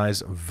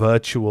utilize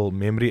virtual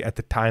memory. At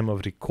the time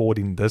of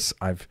recording this,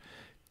 I've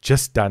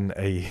just done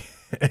a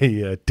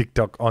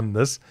TikTok on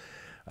this,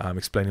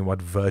 explaining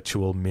what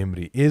virtual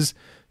memory is.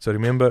 So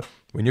remember,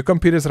 when your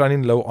computer is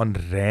running low on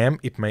RAM,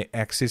 it may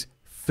access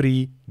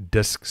free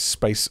disk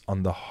space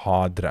on the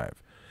hard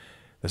drive.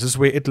 This is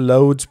where it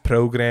loads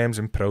programs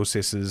and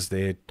processes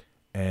there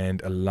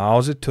and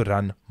allows it to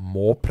run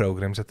more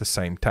programs at the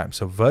same time.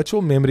 So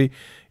virtual memory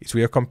is where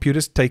your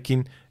computer's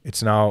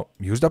it's now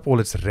used up all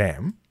its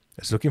RAM.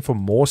 It's looking for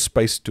more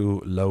space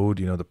to load,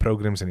 the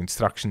programs and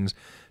instructions.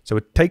 So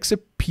it takes a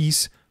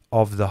piece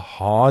of the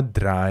hard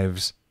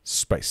drive's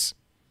space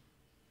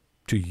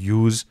to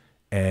use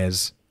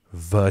as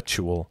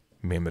virtual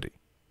memory.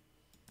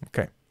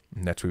 Okay,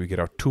 and that's where we get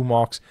our 2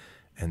 marks,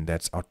 and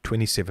that's our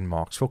 27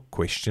 marks for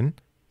question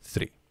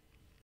 3.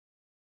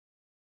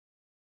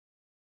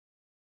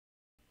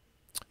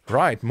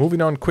 Right,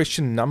 moving on,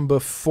 question number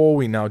 4.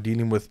 We're now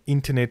dealing with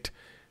internet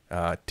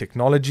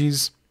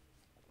technologies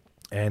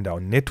and our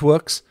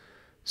networks.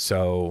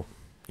 So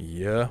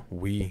here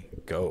we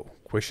go.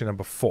 Question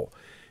number 4.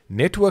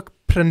 Network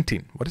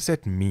printing. What does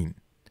that mean?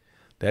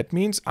 That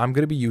means I'm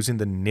going to be using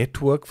the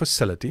network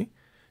facility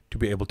to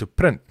be able to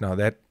print. Now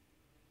that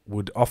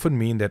would often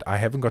mean that I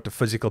haven't got a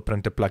physical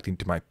printer plugged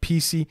into my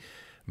PC,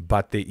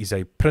 but there is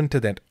a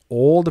printer that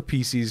all the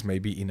PCs,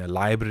 maybe in a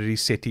library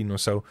setting or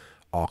so,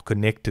 are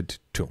connected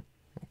to.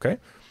 Okay,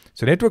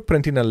 so network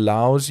printing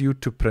allows you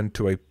to print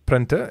to a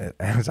printer,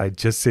 as I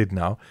just said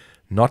now,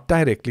 not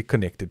directly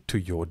connected to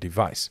your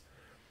device.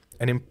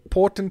 An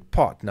important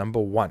part, number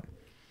 1,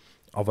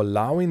 of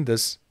allowing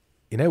this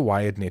in a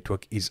wired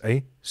network is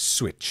a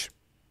switch.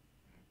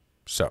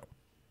 So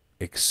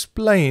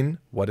explain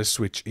what a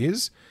switch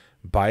is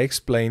by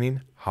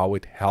explaining how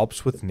it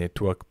helps with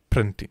network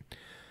printing.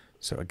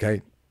 So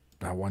again,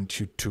 I want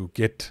you to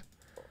get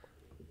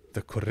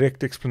the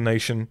correct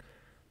explanation.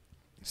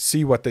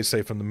 See what they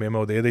say from the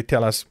memo there. They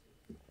tell us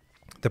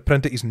the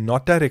printer is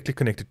not directly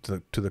connected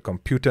to the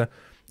computer.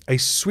 A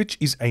switch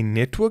is a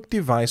network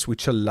device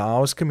which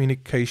allows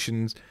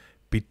communications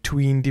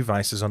between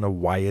devices on a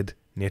wired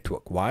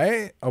network.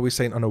 Why are we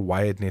saying on a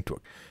wired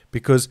network?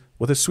 Because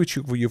with a switch,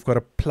 you've got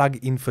to plug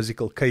in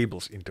physical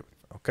cables into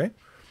it. Okay,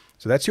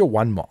 so that's your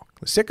 1 mark.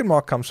 The second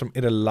mark comes from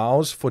it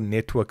allows for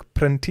network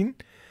printing,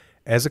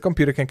 as a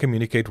computer can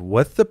communicate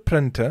with the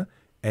printer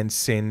and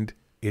send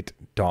it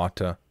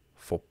data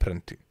for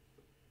printing.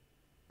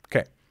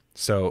 Okay,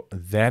 so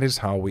that is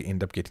how we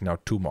end up getting our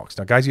 2 marks.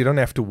 Now guys, you don't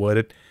have to word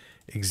it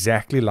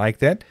exactly like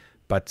that,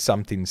 but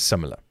something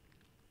similar.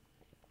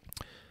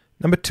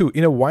 Number 2,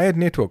 in a wired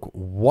network,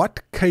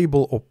 what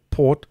cable or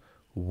port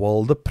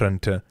will the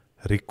printer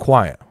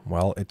require?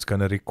 Well, it's going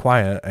to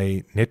require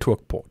a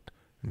network port.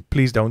 And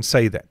please don't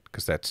say that,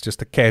 because that's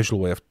just a casual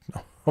way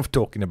of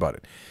talking about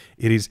it.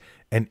 It is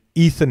an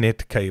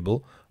Ethernet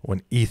cable or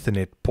an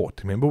Ethernet port.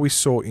 Remember we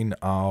saw in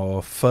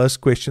our first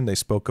question, they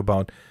spoke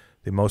about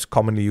the most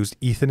commonly used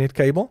Ethernet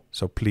cable.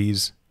 So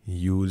please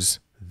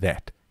use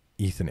that,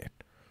 Ethernet.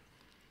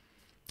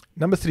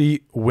 Number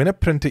 3, when a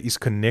printer is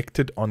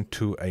connected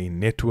onto a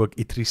network,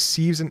 it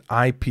receives an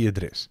IP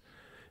address.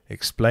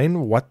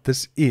 Explain what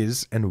this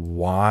is and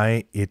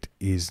why it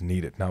is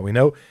needed. Now we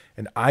know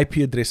an IP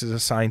address is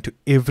assigned to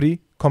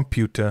every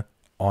computer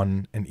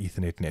on an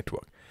Ethernet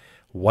network.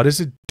 What does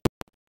it do?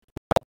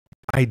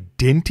 It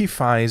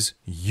identifies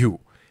you.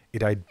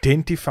 It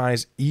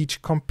identifies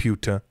each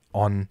computer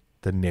on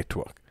the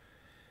network.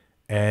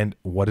 And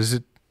what does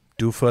it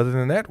do further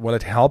than that? Well,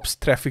 it helps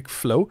traffic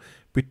flow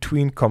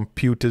between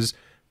computers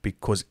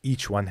because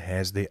each one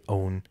has their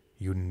own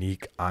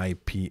unique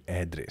IP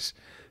address.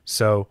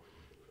 So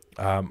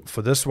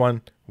for this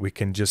one, we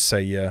can just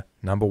say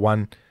number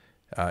 1,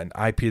 an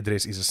IP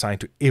address is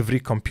assigned to every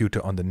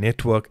computer on the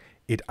network.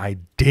 It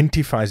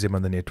identifies them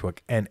on the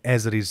network, and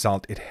as a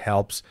result, it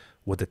helps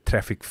with the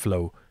traffic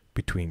flow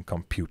between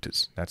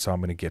computers. That's how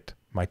I'm going to get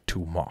my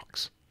 2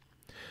 marks.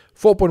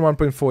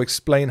 4.1.4,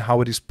 explain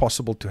how it is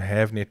possible to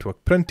have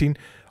network printing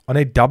on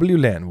a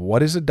WLAN.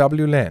 What is a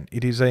WLAN?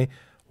 It is a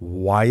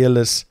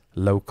wireless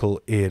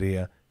local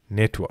area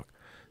network.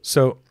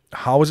 So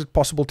how is it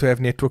possible to have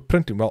network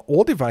printing? Well,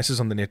 all devices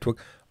on the network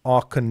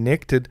are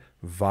connected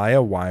via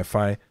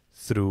Wi-Fi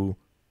through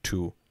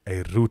to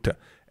a router.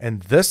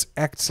 And this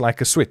acts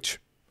like a switch,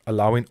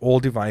 allowing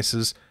all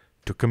devices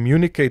to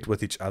communicate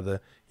with each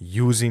other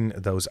using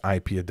those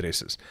IP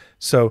addresses.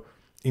 So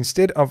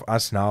instead of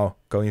us now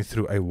going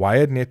through a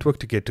wired network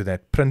to get to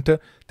that printer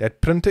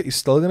is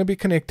still going to be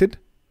connected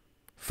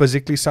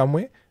physically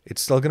somewhere.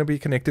 It's still going to be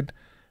connected,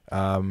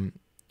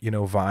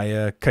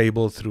 via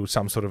cable through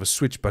some sort of a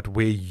switch. But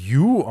where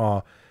you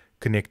are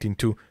connecting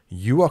to,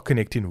 you are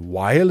connecting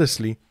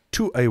wirelessly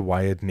to a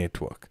wired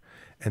network.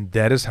 And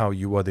that is how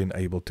you are then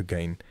able to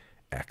gain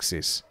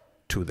access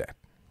to that.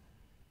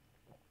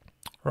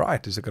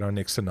 Right, let's look at our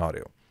next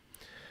scenario.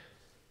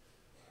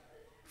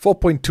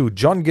 4.2,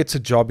 John gets a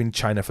job in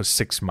China for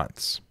 6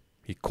 months.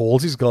 He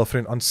calls his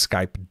girlfriend on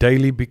Skype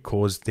daily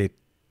because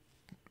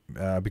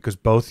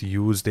both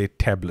use their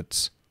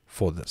tablets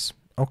for this.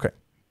 Okay,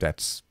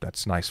 that's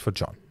nice for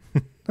John.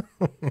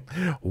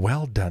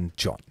 Well done,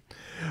 John.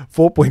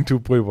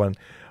 4.2.1.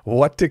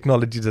 What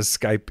technology does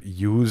Skype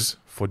use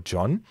for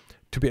John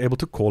to be able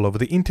to call over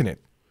the internet?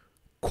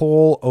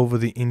 Call over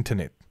the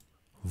internet.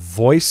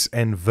 Voice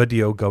and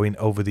video going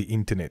over the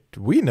internet.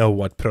 We know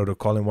what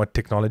protocol and what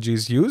technology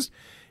is used.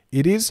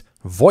 It is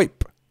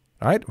VoIP,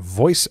 right?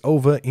 Voice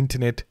over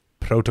internet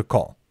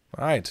protocol.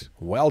 All right,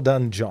 well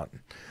done,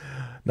 John.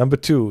 Number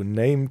 2,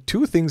 name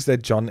 2 things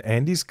that John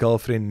and his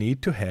girlfriend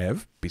need to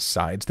have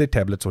besides their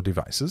tablets or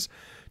devices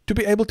to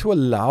be able to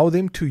allow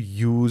them to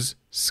use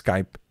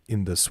Skype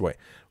in this way.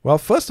 Well,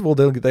 first of all,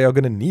 they are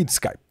going to need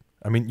Skype.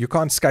 I mean, you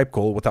can't Skype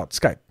call without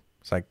Skype.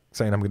 It's like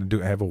saying I'm going to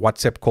have a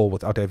WhatsApp call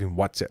without having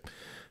WhatsApp.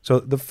 So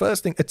the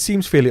first thing, it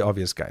seems fairly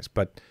obvious, guys,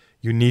 but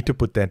you need to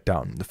put that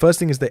down. The first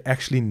thing is they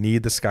actually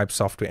need the Skype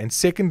software. And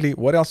secondly,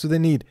 what else do they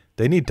need?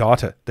 They need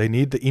data. They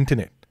need the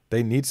internet.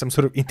 They need some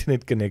sort of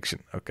internet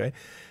connection, okay?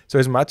 So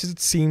as much as it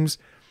seems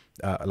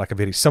like a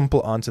very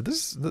simple answer,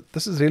 this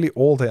is really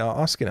all they are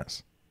asking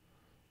us,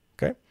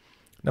 okay?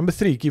 Number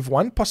 3, give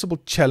one possible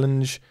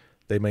challenge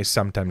they may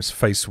sometimes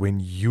face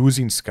when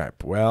using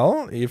Skype.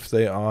 Well, if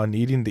they are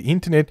needing the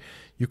internet,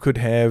 you could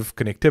have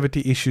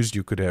connectivity issues,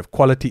 you could have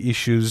quality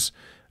issues,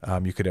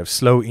 you could have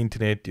slow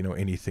internet,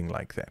 anything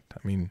like that.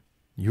 I mean,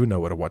 you know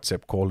what a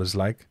WhatsApp call is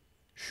like.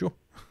 Sure.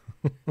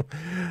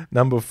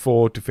 Number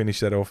 4, to finish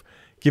that off,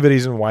 give a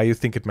reason why you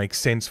think it makes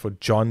sense for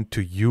John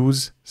to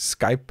use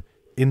Skype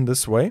in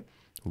this way.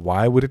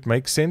 Why would it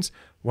make sense?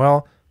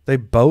 Well, they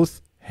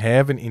both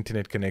have an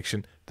internet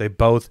connection. They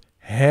both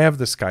have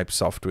the Skype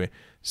software.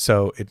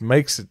 So it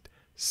makes it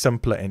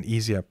simpler and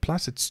easier.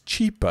 Plus, it's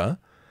cheaper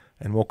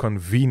and more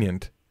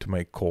convenient to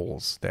make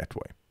calls that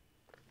way.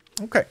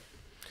 Okay.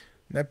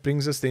 That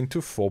brings us then to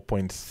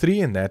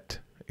 4.3, and that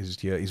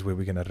is where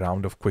we're going to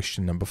round off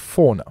question number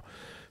 4 now.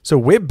 So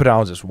web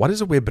browsers. What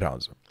is a web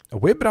browser? A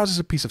web browser is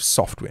a piece of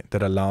software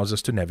that allows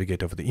us to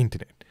navigate over the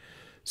internet.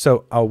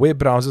 So our web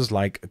browsers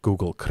like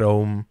Google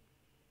Chrome,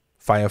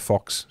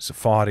 Firefox,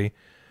 Safari,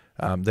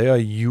 they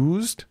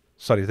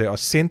are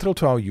central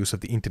to our use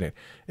of the internet.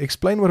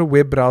 Explain what a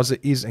web browser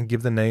is and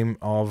give the name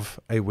of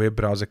a web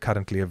browser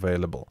currently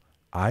available.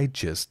 I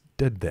just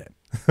did that.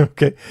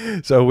 Okay,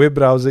 so a web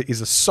browser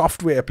is a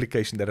software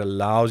application that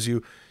allows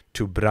you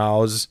to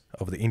browse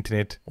over the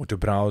internet or to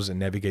browse and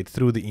navigate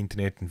through the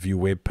internet and view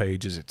web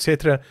pages,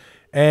 etc.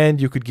 And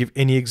you could give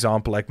any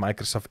example like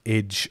Microsoft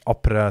Edge,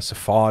 Opera,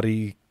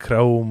 Safari,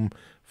 Chrome,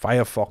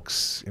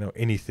 Firefox,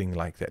 anything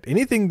like that.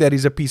 Anything that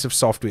is a piece of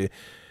software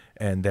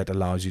and that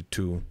allows you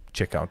to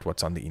check out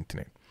what's on the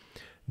internet.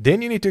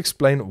 Then you need to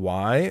explain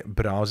why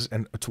browsers,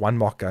 and it's 1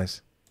 mark,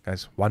 guys,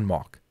 1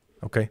 mark.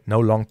 Okay, no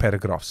long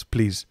paragraphs,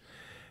 please.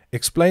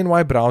 Explain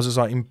why browsers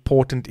are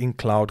important in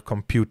cloud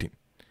computing.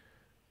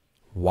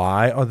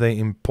 Why are they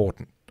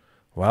important?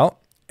 Well,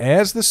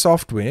 as the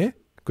software,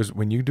 because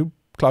when you do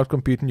cloud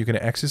computing, you're going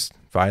to access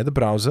via the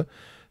browser.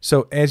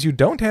 So as you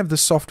don't have the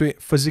software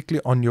physically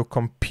on your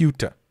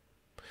computer,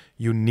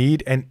 you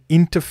need an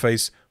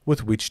interface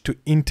with which to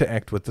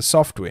interact with the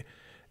software.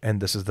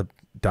 And this is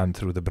done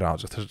through the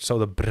browser. So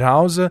the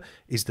browser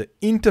is the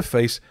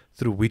interface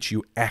through which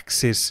you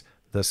access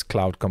this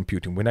cloud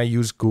computing. When I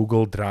use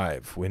Google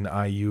Drive, when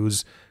I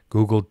use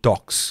Google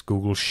Docs,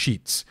 Google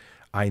Sheets,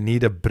 I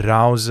need a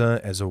browser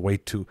as a way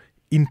to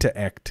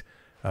interact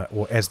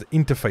or as the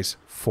interface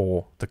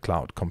for the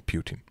cloud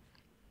computing.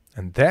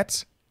 And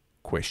that's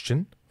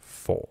question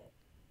 4.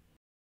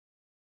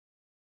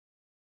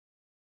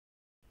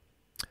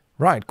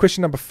 Right,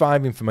 question number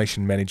 5,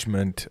 information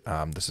management.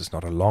 This is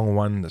not a long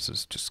one. This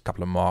is just a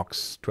couple of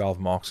marks, 12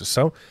 marks or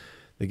so.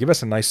 They give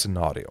us a nice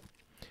scenario.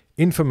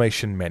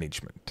 Information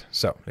management.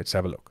 So let's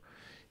have a look.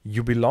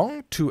 You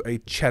belong to a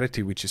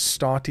charity which is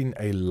starting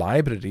a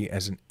library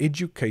as an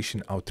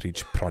education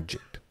outreach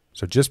project.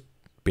 So just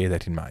bear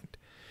that in mind.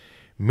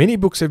 Many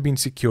books have been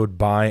secured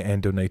by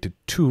and donated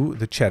to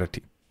the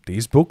charity.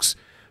 These books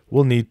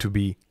will need to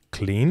be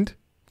cleaned,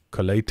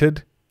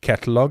 collated,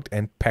 catalogued,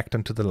 and packed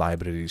onto the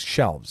library's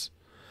shelves.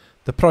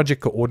 The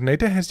project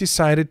coordinator has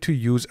decided to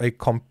use a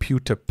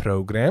computer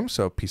program,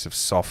 so a piece of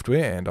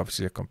software and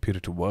obviously a computer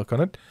to work on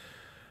it,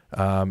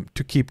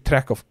 to keep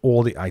track of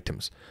all the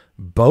items,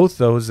 both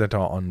those that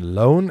are on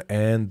loan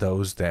and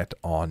those that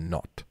are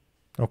not.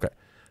 Okay,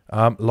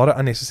 a lot of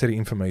unnecessary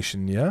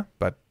information here,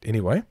 but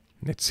anyway,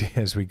 let's see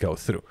as we go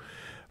through.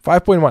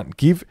 5.1,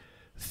 give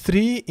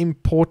 3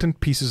 important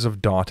pieces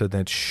of data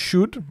that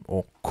should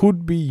or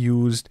could be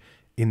used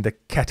in the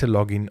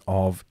cataloging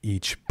of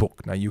each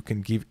book. Now you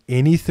can give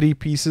any 3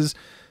 pieces,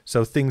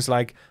 so things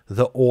like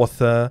the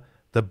author,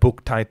 the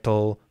book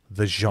title,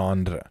 the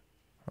genre.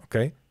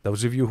 Okay,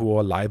 those of you who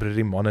are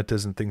library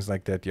monitors and things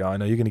like that, yeah, I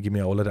know you're going to give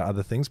me all of the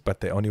other things,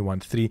 but they only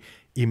want 3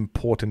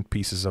 important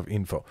pieces of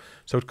info.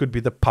 So it could be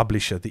the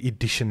publisher, the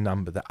edition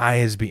number, the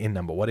ISBN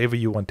number, whatever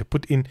you want to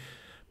put in,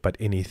 but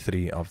any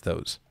 3 of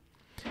those.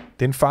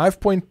 Then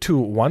 5.2,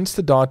 once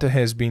the data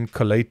has been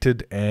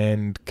collated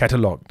and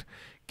cataloged,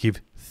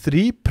 give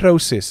 3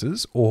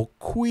 processes or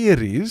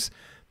queries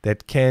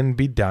that can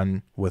be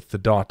done with the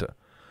data.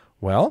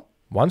 Well,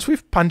 once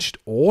we've punched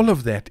all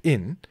of that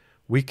in,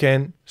 we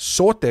can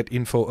sort that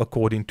info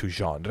according to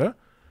genre.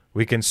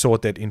 We can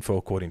sort that info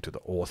according to the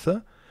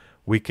author.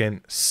 We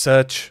can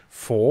search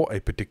for a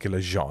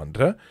particular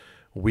genre.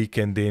 We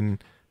can then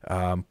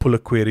pull a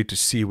query to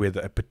see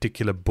whether a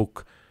particular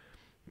book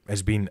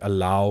has been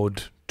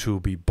allowed to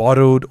be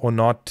borrowed or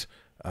not.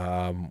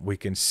 We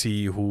can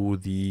see who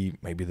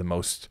maybe the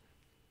most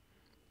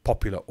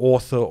popular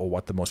author or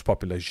what the most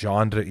popular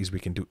genre is. We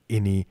can do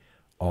any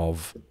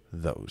of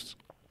those.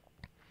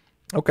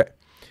 Okay,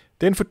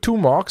 then for 2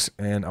 marks,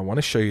 and I want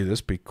to show you this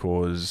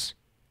because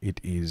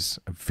it is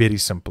a very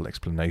simple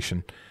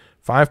explanation.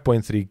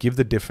 5.3, give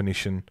the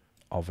definition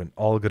of an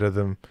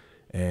algorithm,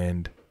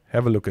 and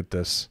have a look at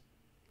this.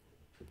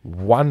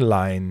 1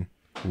 line,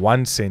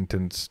 1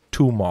 sentence,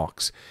 2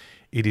 marks.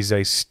 It is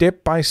a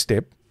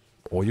step-by-step,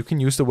 or you can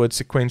use the word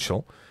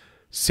sequential,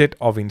 set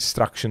of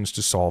instructions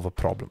to solve a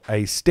problem.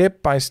 A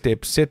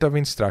step-by-step set of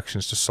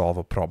instructions to solve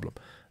a problem.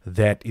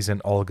 That is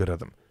an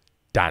algorithm.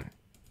 Done.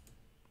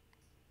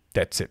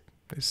 That's it.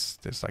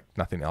 There's like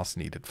nothing else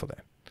needed for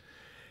that.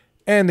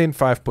 And then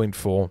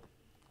 5.4,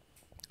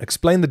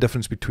 explain the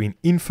difference between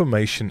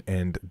information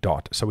and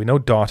data. So we know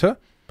data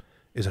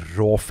is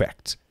raw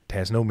facts. It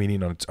has no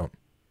meaning on its own.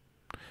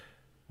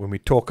 When we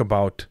talk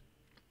about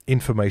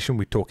information,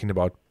 we're talking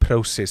about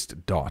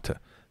processed data.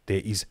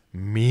 There is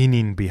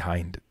meaning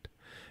behind it.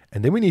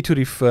 And then we need to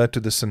refer to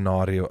the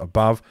scenario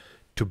above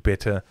to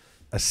better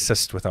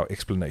assist with our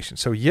explanation.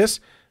 So yes,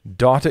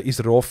 data is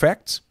raw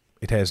facts.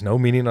 It has no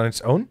meaning on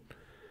its own.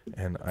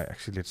 And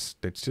let's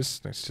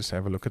just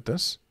have a look at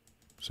this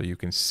so you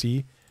can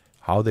see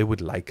how they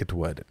would like it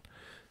worded.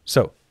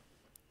 So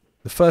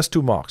the first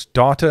 2 marks,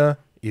 data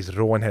is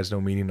raw and has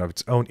no meaning of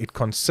its own. It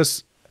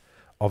consists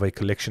of a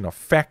collection of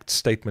facts,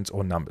 statements,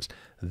 or numbers.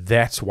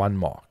 That's 1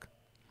 mark.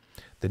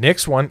 The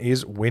next one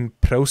is when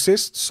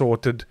processed,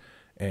 sorted,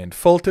 and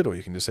filtered, or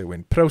you can just say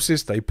when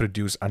processed, they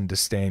produce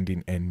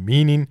understanding and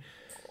meaning,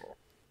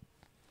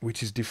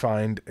 which is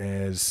defined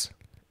as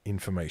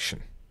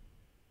information.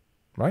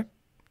 Right?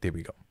 There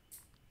we go.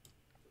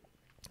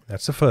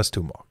 That's the first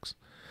 2 marks.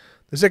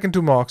 The second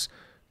 2 marks,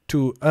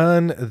 to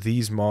earn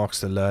these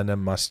marks, the learner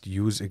must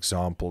use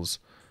examples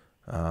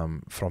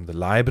from the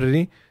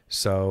library.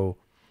 So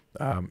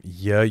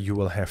here you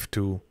will have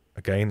to,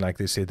 again, like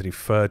they said,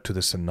 refer to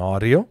the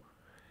scenario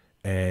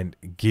and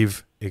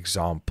give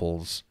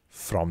examples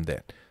from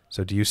that.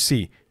 So do you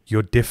see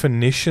your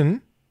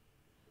definition,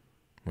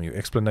 your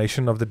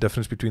explanation of the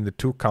difference between the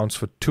 2 counts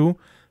for 2.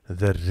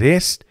 The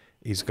rest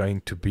is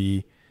going to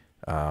be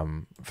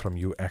from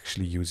you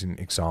actually using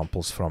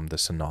examples from the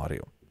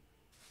scenario.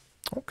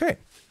 Okay,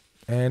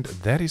 and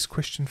that is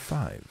question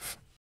 5.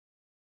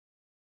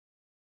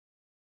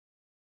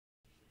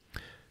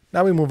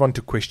 Now we move on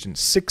to question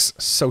 6,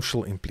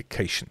 social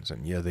implications.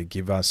 And here they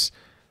give us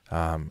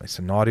a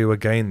scenario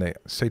again. They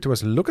say to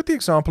us, look at the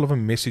example of a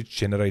message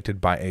generated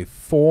by a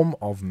form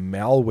of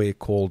malware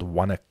called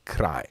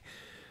WannaCry.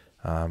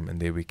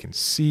 And there we can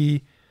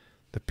see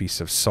the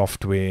piece of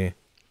software.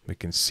 We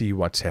can see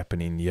what's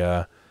happening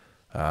here.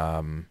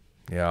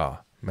 Yeah,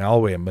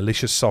 malware,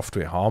 malicious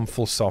software,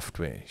 harmful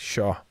software.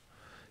 Sure.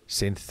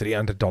 Send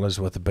 $300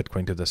 worth of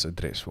Bitcoin to this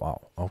address.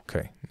 Wow.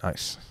 Okay,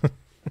 nice.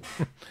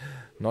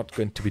 Not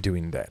going to be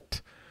doing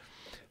that.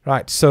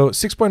 Right, so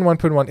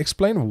 6.1.1,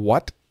 explain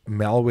what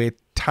malware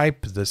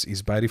type this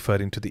is by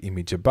referring to the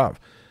image above.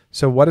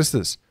 So what is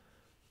this?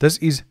 This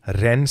is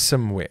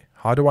ransomware.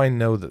 How do I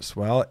know this?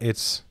 Well,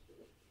 it's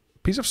a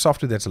piece of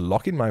software that's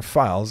locking my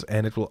files,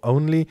 and it will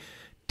only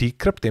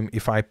decrypt them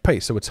if I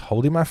pay. So it's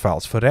holding my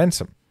files for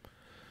ransom.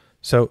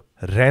 So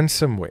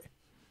ransomware.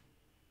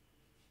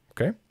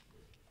 Okay.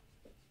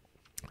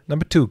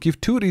 Number 2,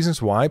 give 2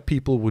 reasons why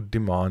people would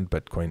demand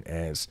Bitcoin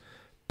as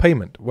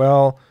payment.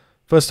 Well,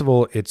 first of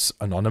all, it's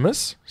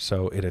anonymous,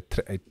 so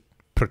it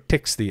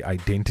protects the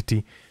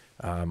identity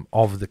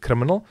of the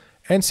criminal.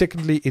 And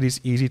secondly, it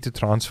is easy to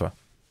transfer.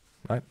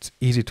 Right? It's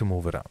easy to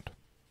move around.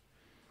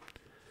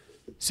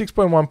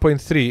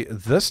 6.1.3,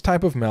 this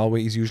type of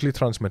malware is usually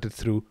transmitted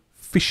through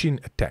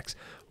phishing attacks.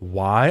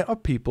 Why are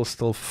people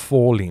still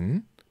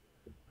falling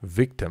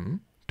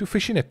victim to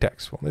phishing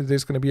attacks? Well,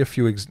 there's going to be a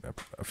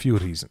few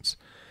reasons.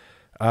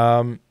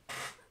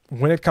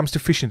 When it comes to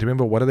phishing,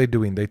 remember, what are they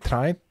doing?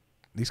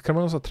 These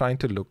criminals are trying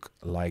to look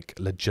like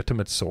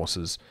legitimate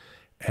sources,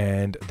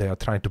 and they are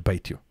trying to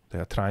bait you. They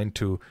are trying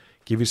to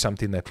give you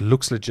something that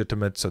looks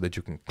legitimate so that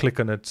you can click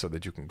on it, so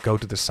that you can go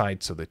to the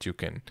site, so that you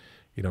can,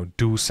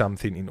 do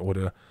something in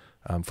order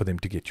for them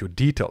to get your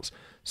details.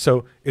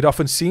 So it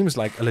often seems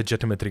like a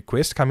legitimate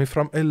request coming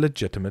from a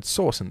legitimate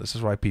source, and this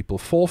is why people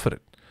fall for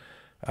it.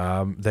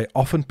 They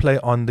often play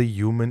on the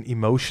human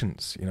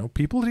emotions.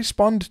 People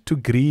respond to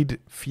greed,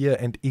 fear,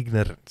 and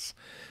ignorance.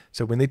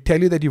 So when they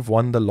tell you that you've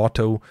won the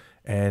lotto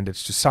and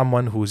it's to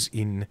someone who's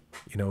in,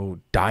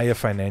 dire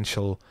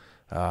financial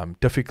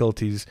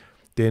difficulties,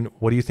 then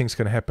what do you think is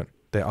going to happen?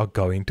 They are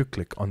going to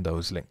click on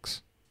those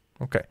links.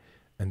 Okay.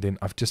 And then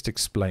I've just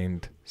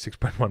explained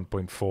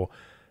 6.1.4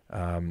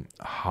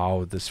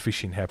 how this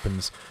phishing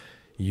happens.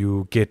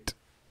 You get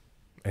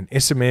an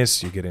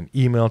SMS, you get an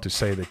email to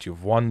say that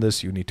you've won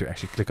this. You need to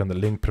actually click on the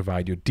link,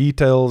 provide your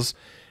details,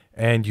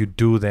 and you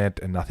do that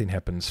and nothing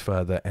happens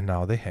further, and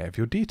now they have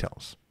your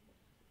details.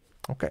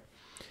 Okay.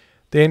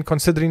 Then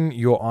considering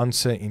your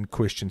answer in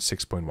question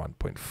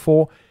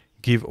 6.1.4,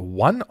 give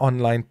one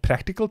online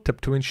practical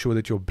tip to ensure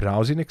that your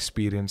browsing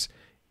experience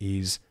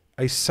is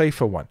a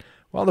safer one.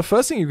 Well, the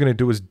first thing you're going to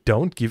do is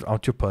don't give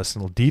out your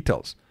personal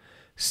details.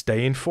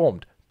 Stay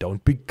informed.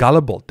 Don't be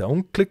gullible.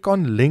 Don't click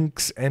on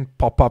links and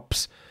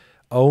pop-ups.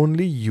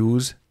 Only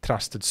use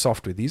trusted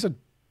software. These are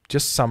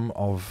just some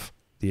of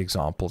the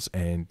examples,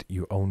 and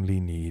you only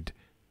need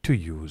to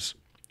use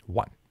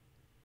one.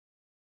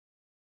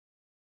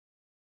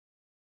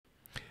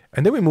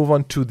 And then we move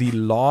on to the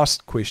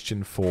last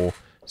question for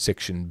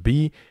section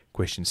B,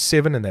 question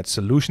 7, and that's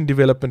solution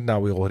development. Now,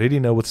 we already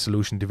know with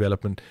solution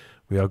development,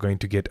 we are going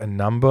to get a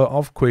number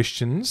of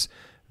questions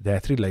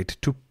that relate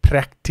to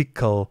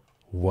practical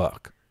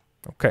work.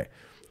 Okay,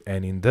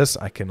 and in this,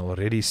 I can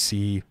already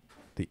see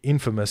the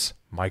infamous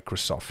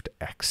Microsoft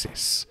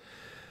Access.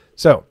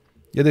 So,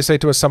 here they say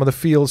to us, some of the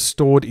fields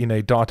stored in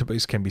a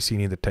database can be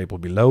seen in the table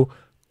below.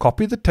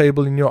 Copy the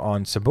table in your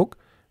answer book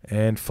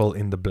and fill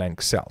in the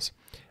blank cells.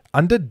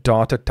 Under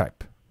data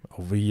type,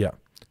 over here,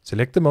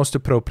 select the most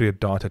appropriate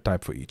data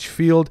type for each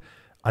field.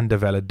 Under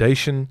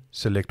validation,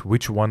 select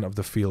which one of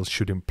the fields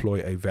should employ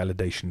a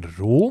validation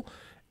rule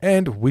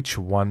and which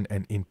one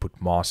an input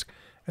mask.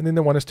 And then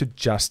they want us to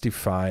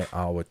justify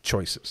our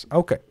choices.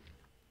 Okay,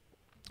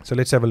 so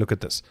let's have a look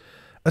at this.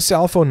 A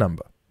cell phone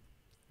number.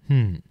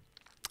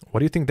 What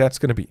do you think that's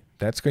going to be?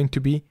 That's going to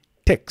be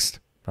text,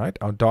 right?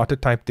 Our data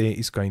type there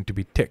is going to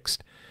be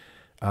text.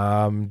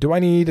 Do I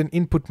need an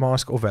input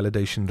mask or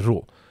validation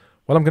rule?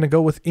 Well, I'm going to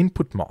go with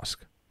input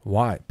mask.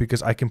 Why?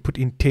 Because I can put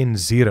in 10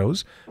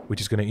 zeros, which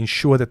is going to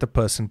ensure that the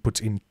person puts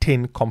in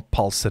 10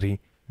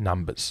 compulsory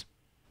numbers.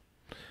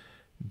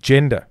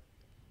 Gender.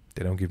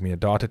 They don't give me a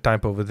data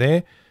type over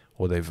there,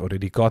 or they've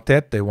already got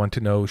that. They want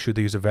to know, should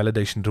they use a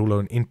validation rule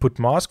or an input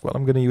mask? Well,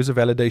 I'm going to use a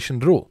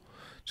validation rule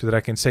so that I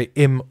can say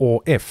M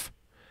or F.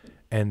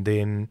 And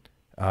then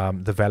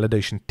the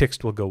validation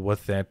text will go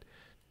with that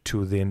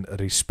to then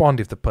respond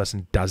if the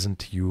person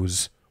doesn't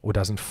use or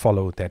doesn't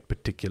follow that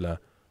particular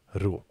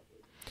rule.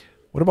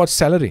 What about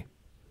salary?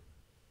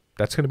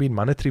 That's going to be in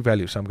monetary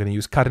value, so I'm going to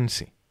use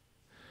currency.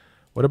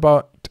 What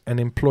about an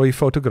employee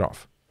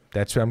photograph?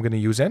 That's where I'm going to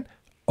use an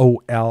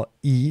OLE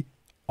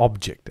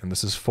object, and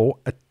this is for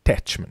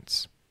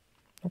attachments.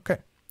 Okay,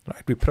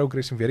 right, we're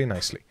progressing very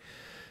nicely.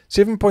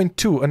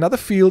 7.2, another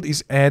field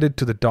is added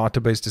to the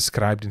database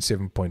described in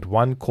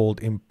 7.1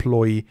 called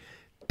employee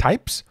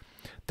types.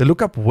 The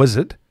lookup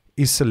wizard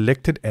is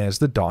selected as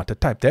the data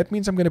type. That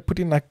means I'm going to put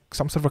in like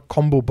some sort of a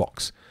combo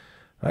box.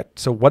 Right?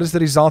 So what is the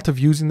result of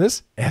using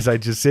this? As I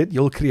just said,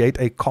 you'll create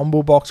a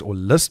combo box or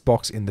list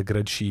box in the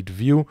grid sheet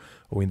view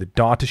or in the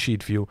data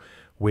sheet view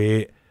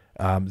where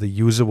the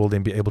user will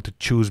then be able to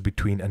choose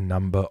between a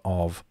number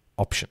of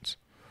options.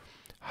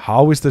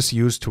 How is this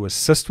used to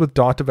assist with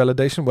data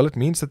validation? Well, it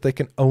means that they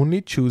can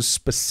only choose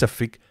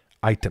specific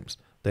items.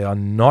 They are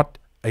not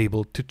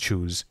able to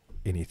choose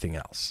anything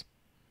else.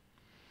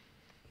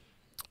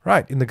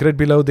 Right, in the grid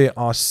below, there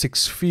are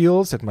 6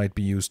 fields that might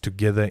be used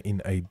together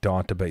in a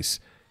database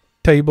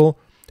table.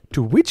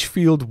 To which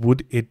field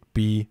would it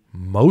be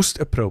most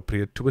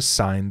appropriate to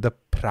assign the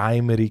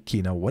primary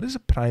key? Now, what is a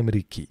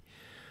primary key?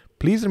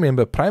 Please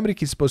remember, primary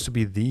key is supposed to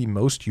be the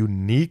most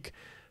unique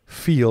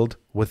field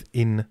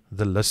within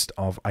the list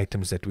of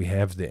items that we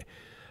have there.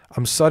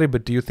 I'm sorry,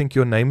 but do you think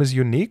your name is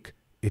unique?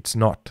 It's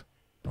not.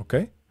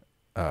 Okay?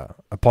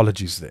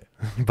 Apologies there,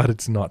 but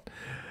it's not.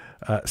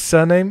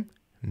 Surname?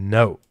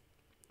 No.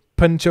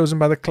 PIN chosen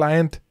by the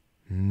client?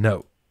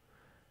 No.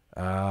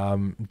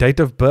 Date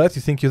of birth?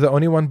 You think you're the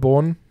only one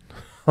born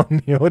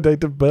on your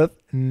date of birth?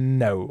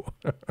 No.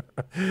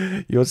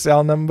 Your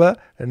cell number?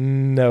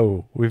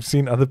 No. We've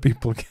seen other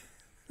people.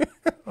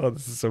 Oh,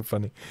 this is so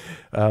funny.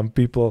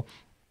 People,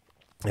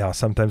 yeah,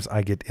 sometimes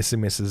I get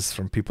SMSs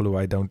from people who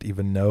I don't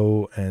even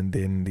know, and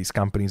then these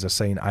companies are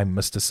saying I'm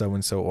Mr.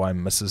 So-and-so or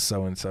I'm Mrs.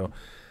 So-and-so.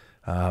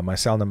 My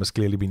cell number has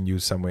clearly been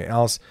used somewhere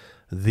else.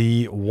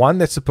 The one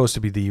that's supposed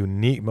to be the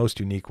most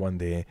unique one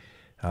there,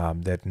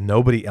 that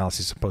nobody else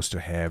is supposed to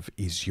have,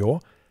 is your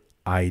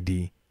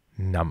ID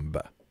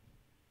number.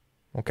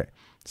 Okay,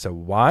 so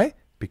why?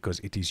 Because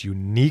it is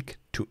unique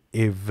to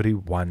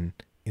everyone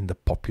in the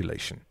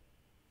population.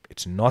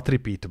 It's not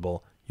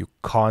repeatable. You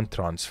can't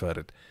transfer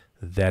it.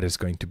 That is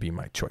going to be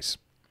my choice.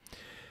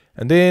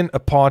 And then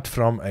apart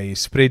from a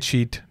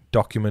spreadsheet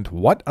document,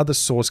 what other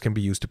source can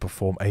be used to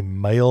perform a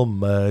mail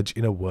merge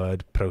in a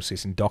word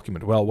processing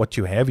document? Well, what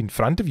you have in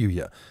front of you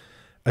here,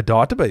 a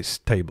database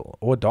table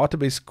or a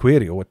database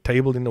query or a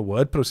table in a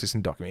word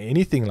processing document,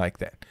 anything like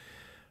that,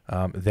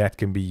 that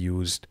can be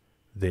used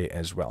there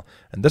as well.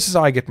 And this is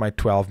how I get my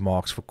 12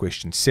 marks for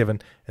question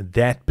 7. And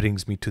that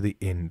brings me to the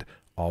end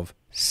of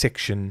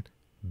section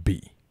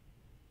B.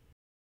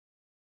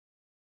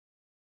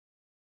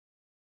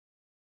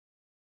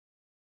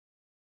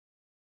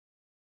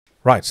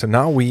 Right, so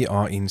now we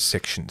are in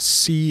section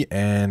C,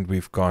 and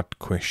we've got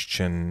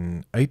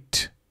question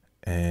 8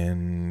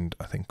 and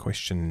I think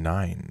question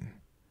 9.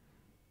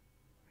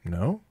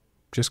 No,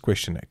 just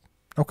question 8.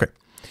 Okay.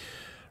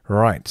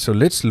 Right, so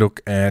let's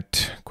look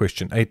at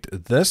question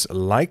 8. This,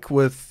 like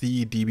with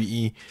the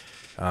DBE,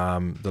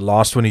 the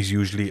last one is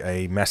usually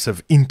a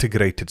massive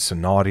integrated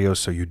scenario,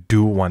 so you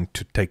do want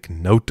to take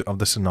note of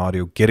the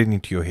scenario, get it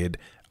into your head,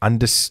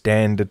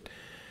 understand it,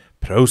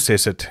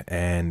 process it,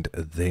 and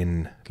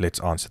then let's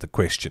answer the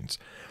questions.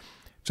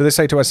 So they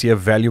say to us here,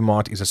 Value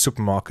Mart is a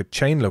supermarket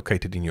chain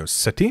located in your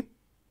city.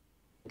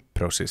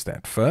 Process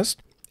that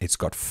first. It's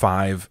got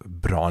 5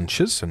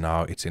 branches, so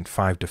now it's in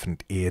 5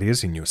 different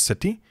areas in your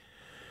city.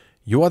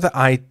 You are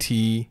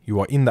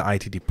in the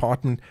IT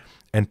department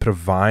and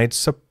provide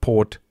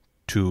support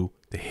to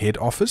the head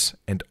office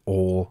and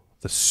all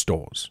the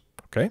stores.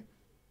 Okay,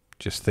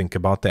 just think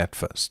about that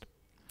first.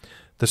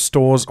 The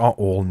stores are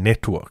all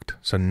networked,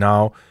 so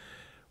now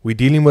we're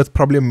dealing with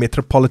probably a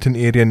metropolitan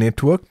area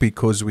network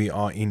because we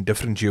are in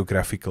different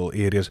geographical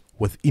areas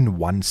within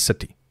one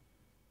city.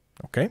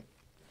 Okay.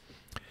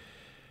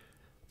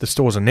 The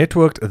stores are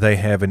networked. They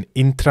have an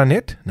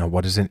intranet. Now,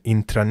 what is an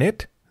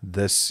intranet?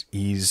 This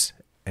is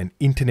an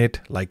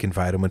internet-like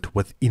environment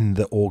within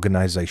the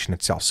organization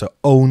itself. So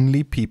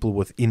only people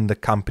within the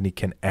company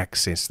can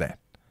access that.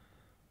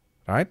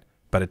 Right?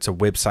 But it's a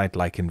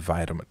website-like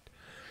environment.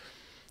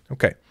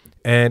 Okay.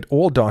 And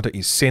all data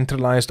is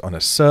centralized on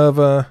a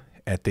server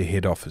at the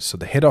head office. So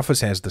the head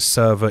office has the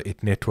server,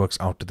 it networks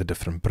out to the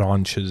different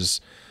branches.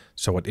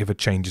 So whatever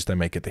changes they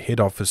make at the head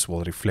office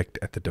will reflect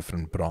at the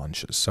different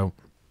branches. So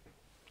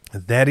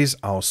that is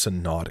our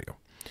scenario.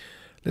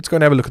 Let's go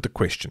and have a look at the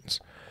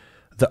questions.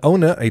 The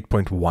owner,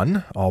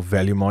 8.1 of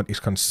Value Mart, is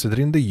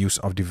considering the use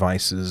of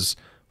devices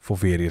for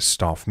various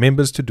staff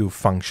members to do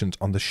functions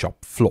on the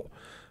shop floor.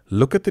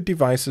 Look at the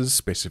devices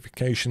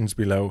specifications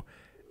below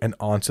and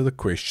answer the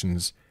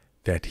questions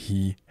that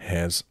he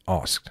has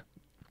asked.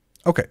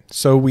 Okay,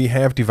 so we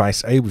have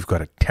device A. We've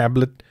got a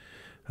tablet.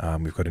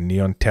 We've got a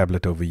neon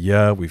tablet over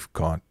here. We've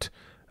got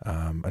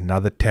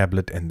another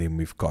tablet, and then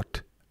we've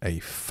got a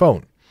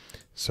phone.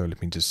 So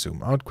let me just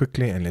zoom out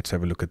quickly, and let's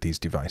have a look at these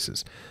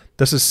devices.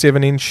 This is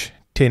 7-inch,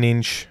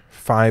 10-inch,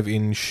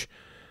 5-inch,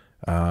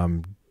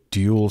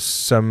 dual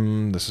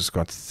SIM. This has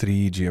got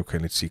 3G. Okay,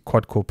 let's see.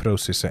 Quad-core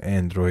processor,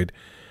 Android,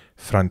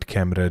 front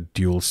camera,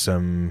 dual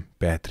SIM,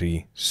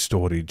 battery,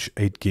 storage,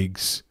 8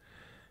 gigs.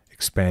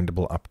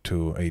 Expandable up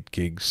to 8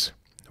 gigs,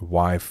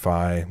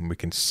 Wi-Fi. We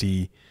can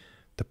see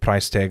the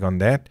price tag on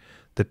that.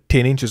 The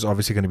 10-inch is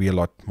obviously going to be a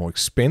lot more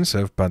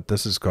expensive, but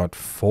this has got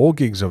 4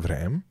 gigs of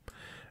RAM.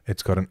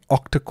 It's got an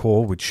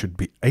octa-core, which should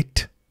be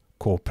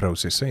 8-core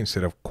processor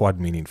instead of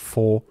quad, meaning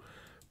 4-core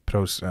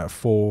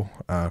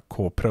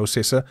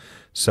processor.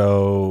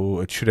 So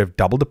it should have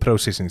double the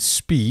processing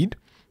speed.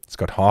 It's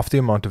got half the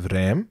amount of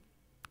RAM.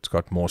 It's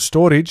got more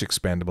storage,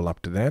 expandable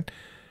up to that.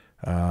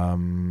 8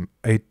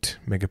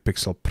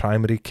 megapixel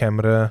primary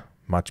camera,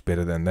 much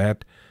better than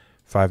that.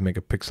 5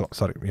 megapixel,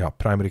 sorry, yeah,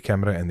 primary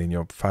camera, and then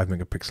your 5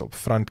 megapixel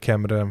front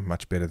camera,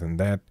 much better than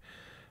that.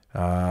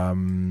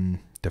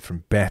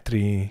 Different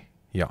battery,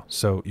 yeah,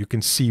 so you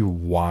can see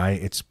why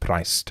it's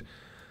priced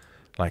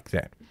like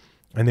that.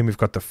 And then we've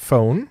got the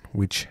phone,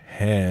 which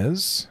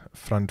has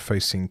front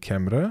facing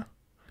camera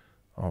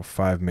of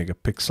 5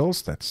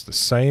 megapixels. That's the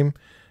same.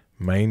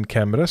 Main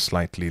camera,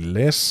 slightly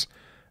less.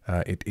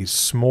 It is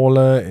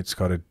smaller. It's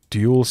got a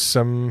dual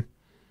SIM.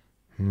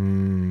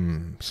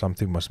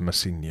 Something was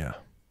missing here.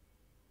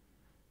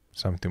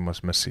 Something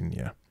was missing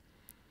here.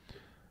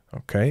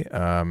 Okay.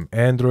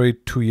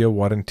 Android 2-year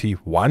warranty,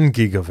 1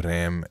 gig of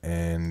RAM,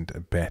 and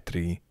a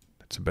battery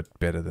that's a bit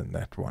better than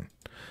that one.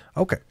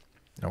 Okay.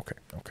 Okay.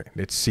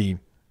 Let's see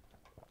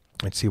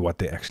what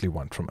they actually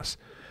want from us.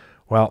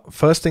 Well,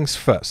 first things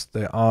first.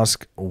 They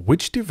ask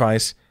which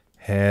device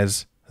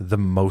has the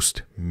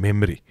most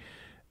memory.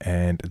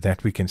 And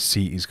that we can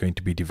see is going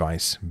to be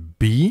device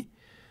B,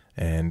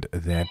 and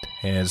that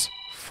has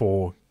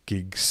 4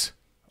 gigs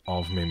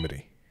of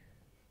memory.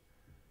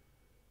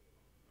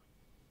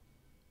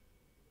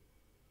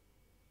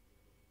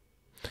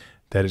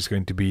 That is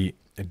going to be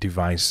a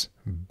device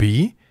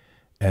B,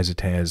 as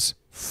it has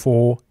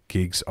 4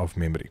 gigs of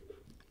memory.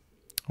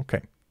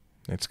 Okay,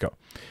 let's go.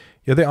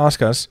 Here they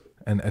ask us,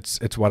 and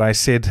it's what I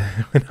said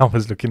when I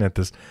was looking at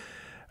this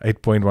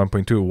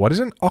 8.1.2. What is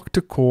an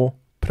octa-core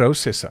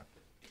processor?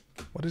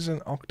 What is an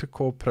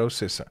octa-core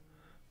processor?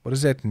 What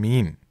does that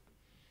mean?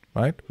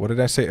 Right? What did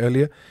I say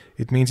earlier?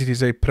 It means it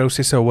is a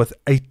processor with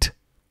 8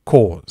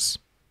 cores.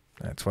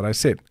 That's what I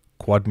said.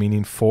 Quad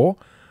meaning 4.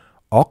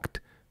 Oct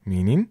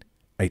meaning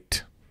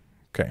 8.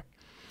 Okay.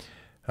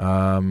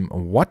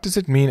 What does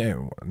it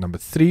mean? Number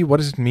 3, what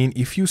does it mean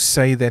if you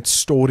say that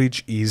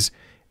storage is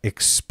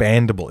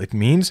expandable? It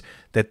means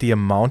that the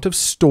amount of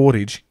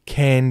storage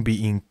can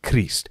be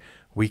increased.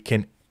 We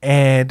can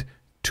add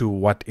to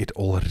what it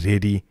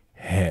already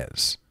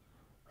has.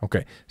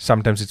 Okay,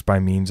 sometimes it's by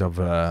means of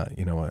a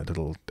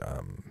little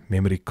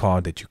memory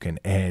card that you can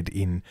add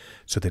in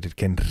so that it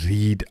can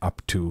read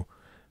up to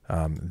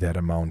that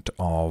amount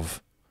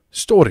of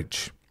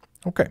storage.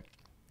 Okay,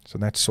 so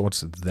that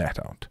sorts that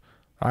out.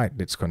 All right,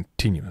 let's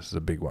continue. This is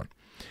a big one.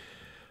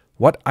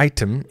 What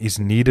item is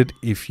needed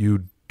if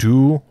you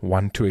do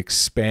want to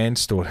expand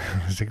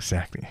storage?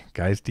 Exactly.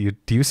 Guys, do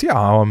you see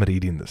how I'm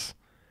reading this?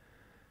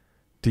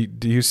 Do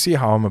you see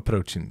how I'm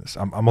approaching this?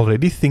 I'm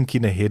already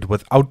thinking ahead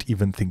without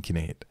even thinking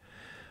ahead.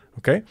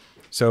 Okay,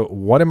 so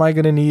what am I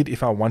going to need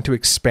if I want to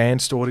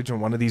expand storage on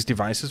one of these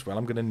devices? Well,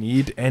 I'm going to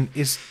need an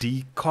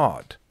SD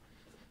card.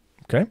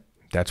 Okay,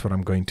 that's what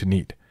I'm going to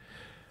need.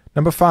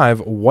 Number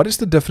 5, what is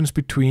the difference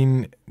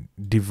between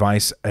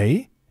device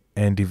A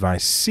and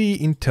device C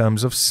in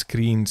terms of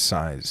screen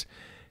size?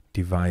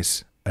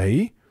 Device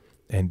A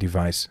and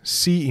device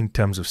C in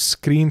terms of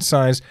screen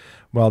size.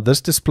 Well,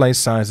 this display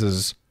size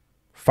is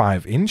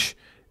 5-inch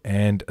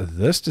and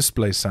this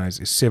display size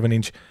is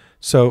 7-inch.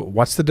 So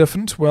what's the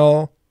difference?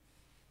 Well,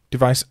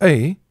 device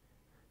A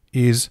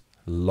is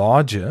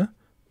larger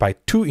by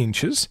 2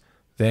 inches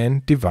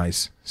than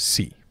device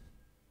C,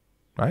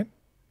 right?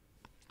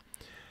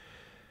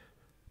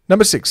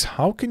 Number 6,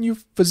 how can you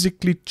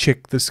physically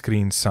check the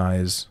screen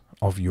size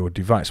of your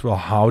device? Well,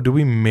 how do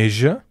we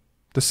measure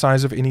the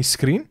size of any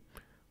screen?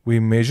 We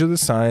measure the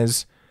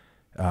size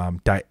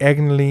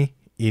diagonally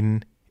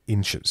in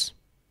inches.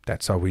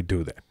 That's how we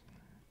do that.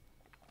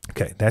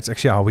 Okay, that's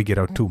actually how we get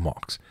our 2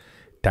 marks.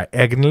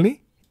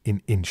 Diagonally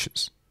in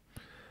inches.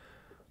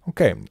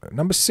 Okay,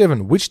 number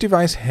 7, which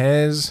device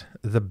has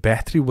the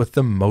battery with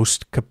the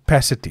most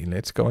capacity?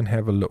 Let's go and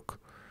have a look.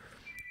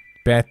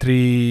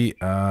 Battery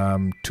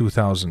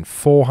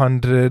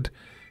 2400,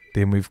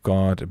 then we've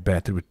got a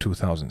battery with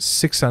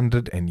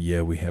 2600, and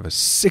here we have a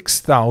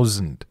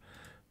 6000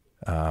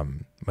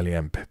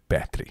 milliamp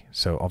battery.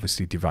 So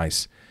obviously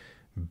device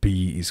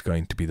B is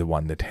going to be the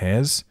one that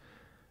has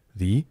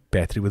the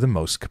battery with the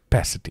most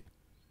capacity.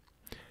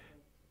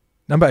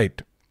 Number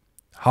 8,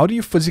 how do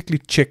you physically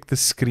check the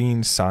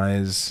screen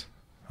size?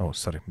 Oh,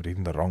 sorry, I'm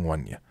reading the wrong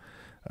one here.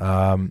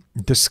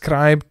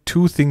 Describe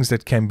 2 things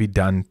that can be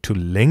done to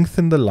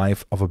lengthen the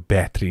life of a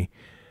battery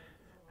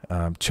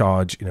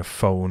charge in a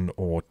phone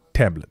or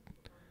tablet.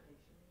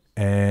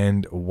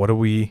 And what are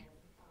we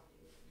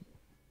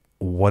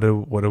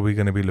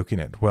going to be looking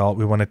at? Well,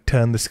 we want to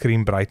turn the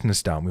screen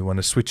brightness down. We want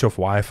to switch off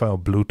Wi-Fi or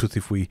Bluetooth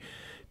if we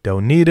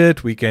don't need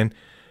it. We can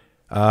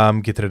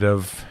get rid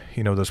of,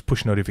 those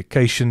push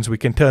notifications. We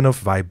can turn off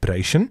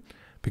vibration,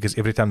 because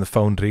every time the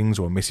phone rings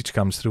or a message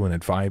comes through and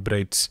it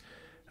vibrates,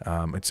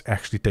 it's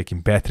actually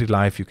taking battery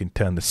life. You can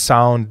turn the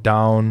sound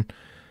down.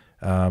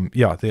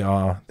 Yeah, there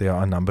are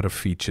a number of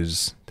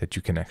features that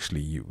you can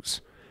actually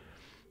use.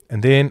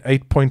 And then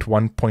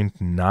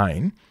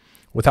 8.1.9,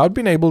 without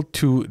being able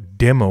to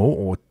demo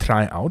or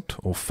try out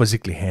or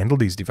physically handle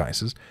these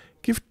devices,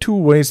 give 2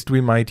 ways that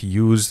we might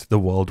use the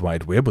World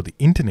Wide Web or the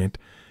internet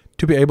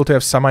to be able to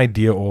have some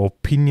idea or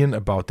opinion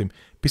about them,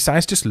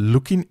 besides just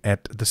looking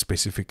at the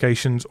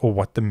specifications or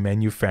what the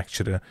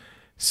manufacturer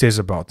says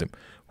about them.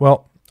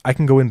 Well, I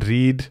can go and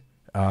read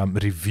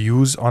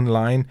reviews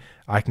online.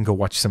 I can go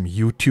watch some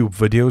YouTube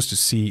videos to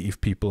see if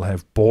people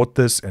have bought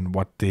this and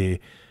what their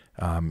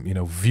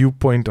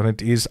viewpoint on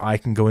it is. I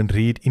can go and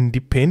read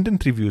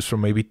independent reviews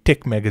from maybe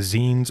tech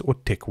magazines or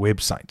tech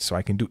websites. So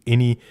I can do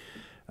any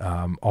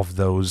of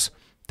those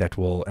that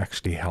will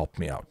actually help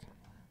me out.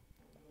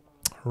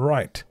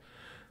 Right.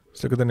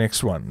 Let's look at the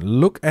next one.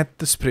 Look at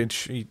the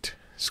spreadsheet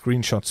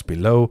screenshots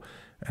below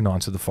and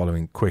answer the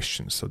following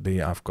questions. So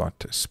there I've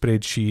got a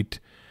spreadsheet,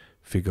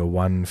 figure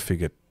 1,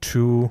 figure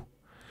 2.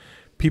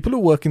 People who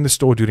work in the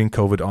store during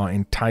COVID are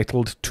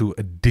entitled to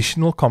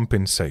additional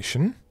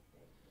compensation.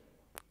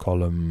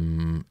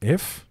 Column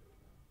F.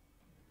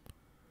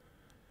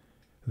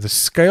 The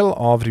scale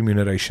of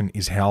remuneration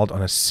is held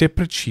on a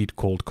separate sheet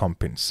called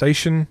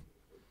compensation.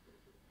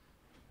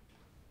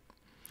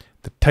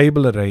 The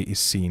table array is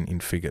seen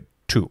in figure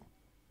 2.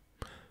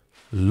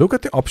 Look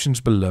at the options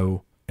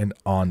below and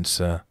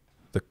answer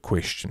the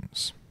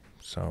questions.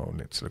 So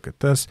let's look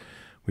at this.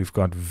 We've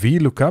got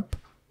VLOOKUP,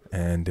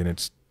 and then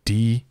it's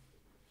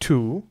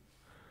D2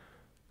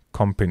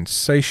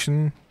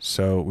 compensation.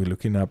 So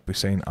we're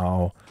saying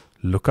our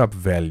lookup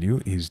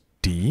value is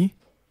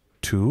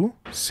D2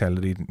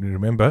 salary.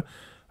 Remember,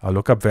 our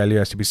lookup value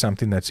has to be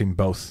something that's in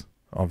both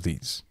of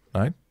these,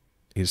 right?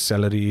 Is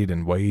salaried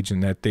and wage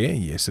and that there?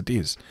 Yes, it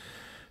is.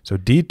 So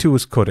D2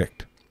 is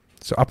correct.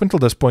 So up until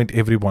this point,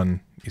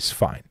 everyone is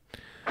fine.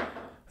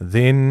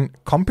 Then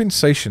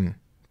compensation,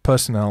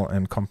 personnel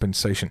and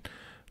compensation.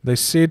 They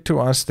said to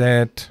us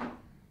that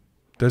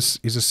this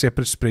is a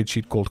separate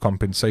spreadsheet called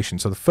compensation.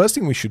 So the first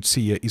thing we should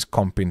see here is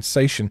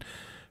compensation,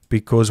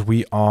 because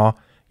we are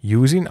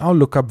using our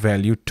lookup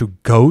value to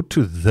go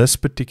to this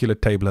particular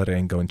table array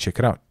and go and check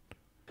it out.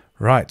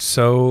 Right,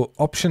 so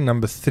option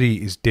number 3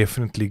 is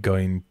definitely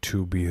going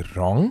to be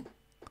wrong.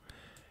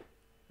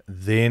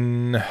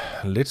 Then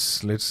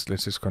let's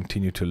just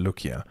continue to look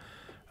here.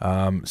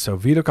 So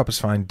VLOOKUP is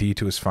fine,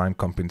 D2 is fine,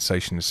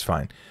 compensation is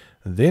fine.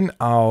 Then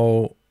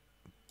our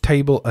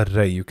table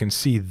array, you can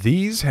see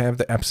these have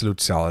the absolute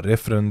cell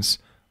reference.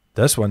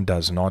 This one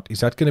does not.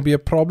 Is that going to be a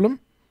problem?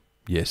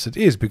 Yes, it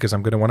is, because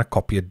I'm going to want to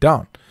copy it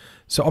down.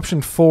 So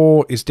option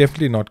 4 is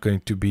definitely not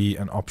going to be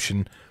an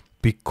option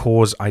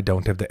because I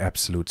don't have the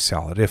absolute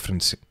cell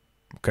referencing.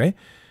 Okay.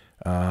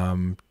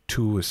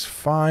 2 is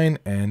fine.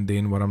 And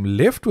then what I'm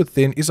left with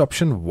then is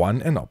option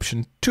 1 and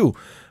option 2.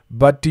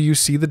 But do you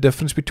see the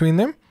difference between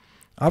them?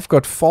 I've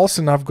got false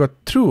and I've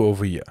got true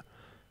over here.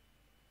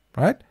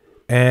 Right?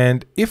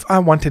 And if I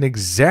want an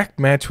exact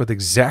match with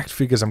exact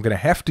figures, I'm going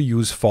to have to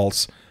use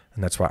false.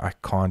 And that's why I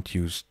can't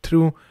use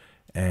true.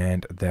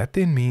 And that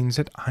then means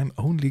that I'm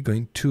only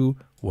going to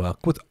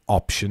work with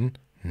option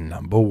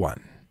number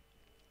 1.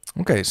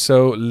 Okay,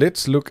 so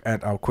let's look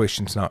at our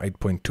questions now.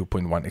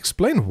 8.2.1.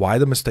 Explain why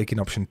the mistake in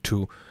option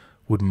 2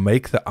 would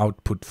make the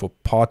output for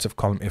parts of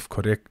column F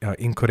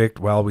incorrect.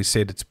 Well, we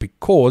said it's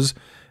because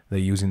they're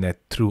using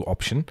that true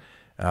option.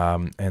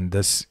 And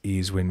this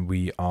is when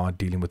we are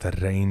dealing with a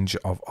range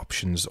of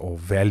options or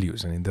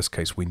values. And in this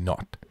case, we're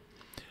not.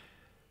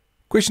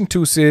 Question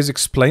 2 says,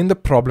 explain the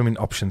problem in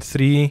option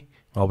 3.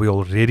 Well, we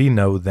already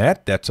know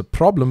that. That's a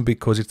problem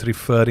because it's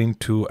referring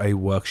to a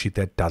worksheet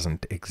that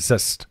doesn't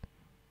exist.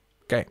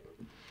 Okay.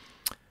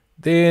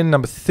 Then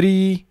number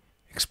 3,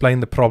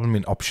 explain the problem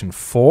in option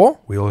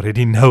 4. We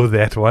already know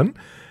that one.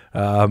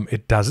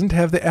 It doesn't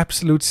have the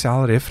absolute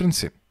cell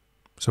referencing.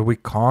 So we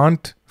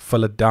can't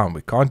fill it down.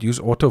 We can't use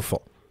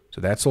autofill.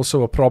 So that's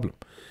also a problem.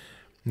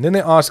 And then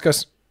they ask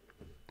us,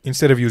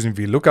 instead of using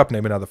VLOOKUP,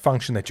 name another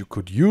function that you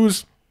could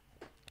use.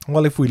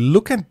 Well, if we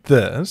look at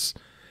this,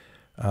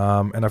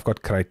 and I've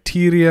got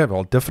criteria,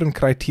 well, different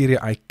criteria,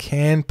 I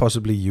can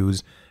possibly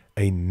use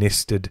a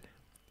nested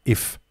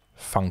if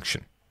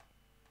function.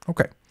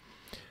 Okay.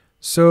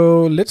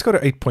 So let's go to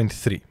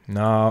 8.3.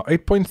 Now,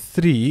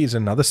 8.3 is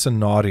another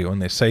scenario, and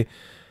they say,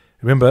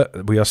 remember,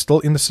 we are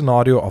still in the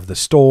scenario of the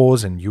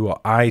stores and you are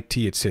IT,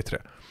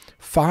 etc.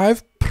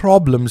 5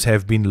 problems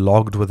have been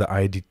logged with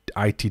the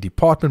IT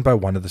department by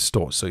one of the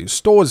stores. So your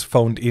store is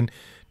phoned in,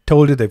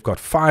 told you they've got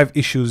 5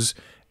 issues,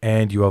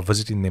 and you are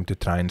visiting them to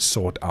try and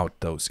sort out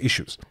those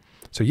issues.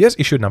 So here's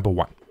issue number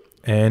 1.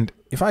 And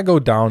if I go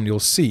down, you'll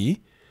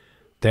see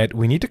that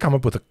we need to come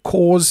up with a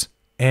cause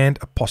and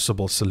a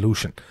possible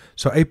solution.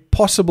 So a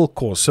possible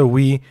cause. So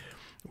we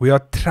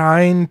are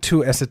trying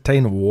to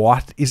ascertain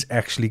what is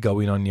actually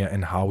going on here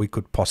and how we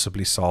could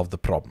possibly solve the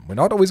problem. We're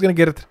not always going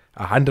to get it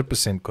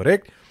 100%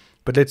 correct,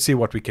 but let's see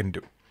what we can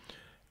do.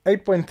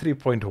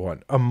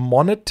 8.3.1. A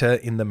monitor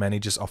in the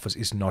manager's office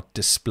is not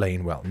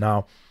displaying well.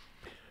 Now,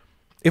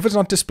 if it's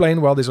not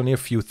displaying well, there's only a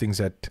few things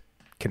that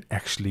can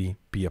actually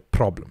be a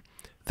problem.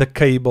 The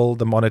cable,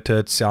 the monitor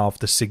itself,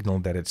 the signal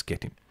that it's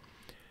getting.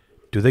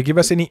 Do they give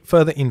us any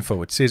further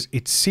info? It says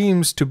it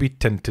seems to be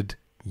tinted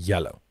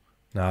yellow.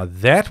 Now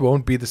that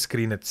won't be the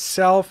screen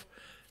itself.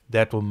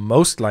 That will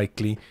most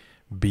likely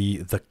be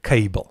the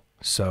cable.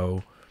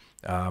 So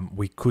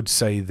we could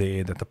say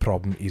there that the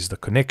problem is the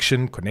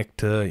connection,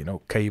 connector,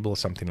 cable,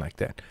 something like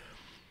that.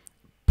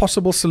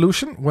 Possible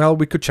solution? Well,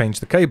 we could change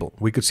the cable.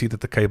 We could see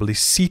that the cable is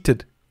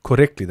seated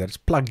correctly, that it's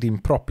plugged in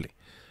properly.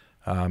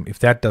 If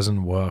that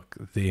doesn't work,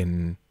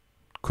 then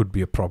could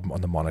be a problem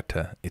on the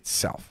monitor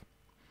itself.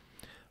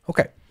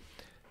 Okay,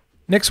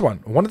 next one.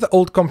 One of the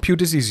old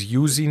computers is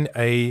using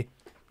a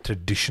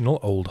traditional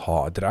old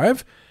hard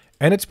drive,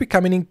 and it's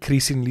becoming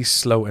increasingly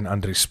slow and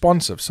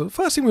unresponsive. So the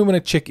first thing we want to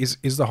check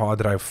is the hard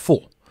drive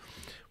full?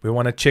 We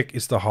want to check,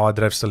 is the hard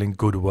drive still in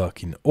good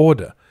working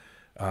order?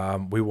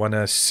 We want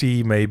to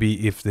see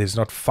maybe if there's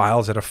not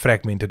files that are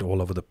fragmented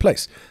all over the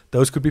place.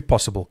 Those could be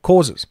possible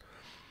causes.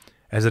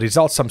 As a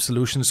result, some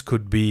solutions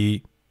could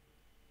be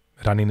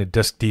running a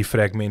disk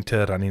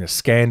defragmenter, running a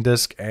scan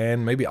disk,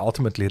 and maybe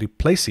ultimately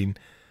replacing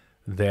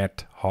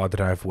that hard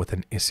drive with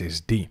an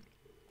SSD.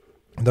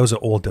 And those are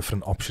all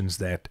different options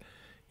that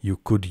you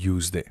could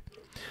use there.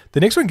 The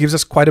next one gives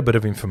us quite a bit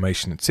of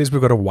information. It says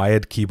we've got a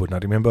wired keyboard. Now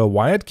remember, a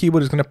wired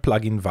keyboard is going to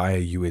plug in via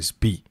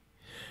USB.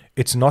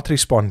 It's not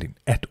responding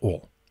at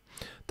all.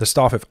 The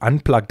staff have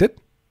unplugged it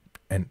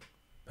and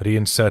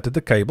reinserted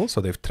the cable. So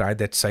they've tried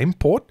that same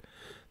port.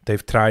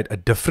 They've tried a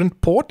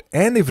different port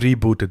and they've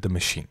rebooted the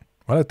machine.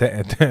 Well, at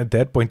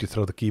that point, you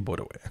throw the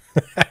keyboard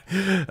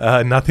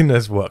away. Nothing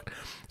has worked.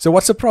 So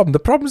what's the problem? The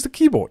problem is the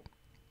keyboard.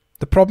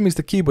 The problem is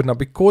the keyboard. Now,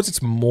 because it's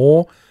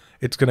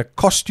going to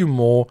cost you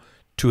more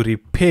to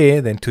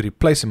repair than to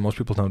replace. And most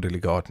people don't really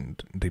go out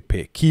and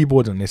repair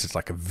keyboards unless it's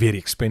like a very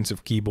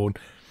expensive keyboard.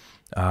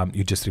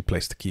 You just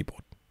replace the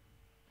keyboard.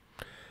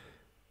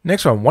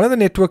 Next one of the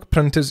network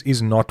printers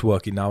is not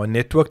working. Now, a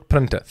network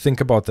printer, think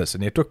about this. A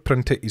network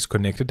printer is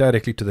connected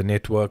directly to the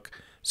network.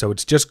 So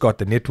it's just got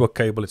the network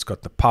cable, it's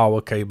got the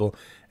power cable,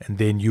 and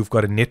then you've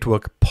got a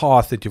network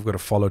path that you've got to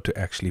follow to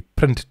actually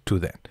print to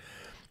that.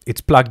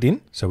 It's plugged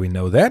in, so we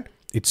know that.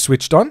 It's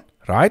switched on,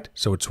 right?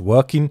 So it's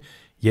working,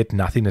 yet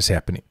nothing is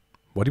happening.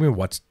 What do you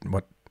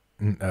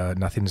mean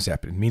nothing is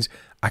happening? It means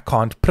I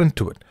can't print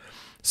to it.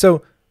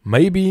 So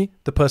maybe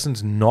the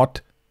person's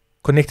not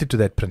connected to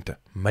that printer.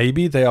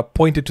 Maybe they are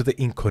pointed to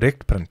the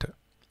incorrect printer.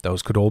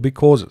 Those could all be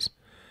causes.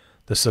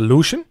 The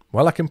solution?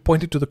 Well, I can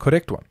point it to the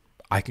correct one.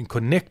 I can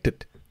connect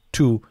it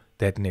to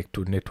that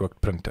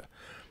network printer.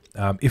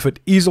 If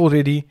it is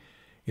already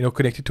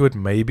connected to it.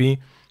 Maybe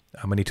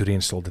I need to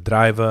reinstall the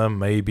driver.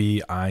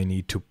 Maybe I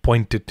need to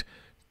point it,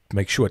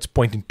 make sure it's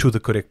pointing to the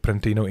correct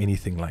printer,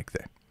 anything like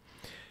that.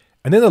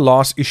 And then the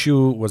last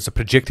issue was the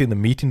projector in the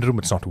meeting room.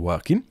 It's not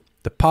working.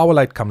 The power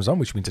light comes on,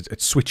 which means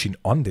it's switching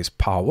on. There's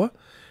power.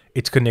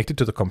 It's connected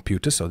to the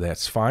computer, so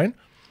that's fine.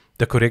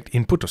 The correct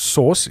input or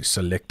source is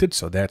selected,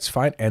 so that's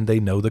fine. And they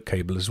know the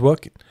cable is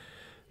working.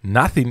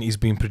 Nothing is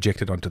being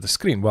projected onto the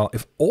screen. Well,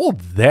 if all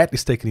that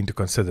is taken into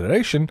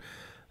consideration,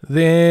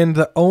 then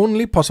the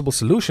only possible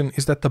solution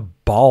is that the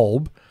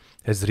bulb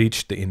has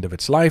reached the end of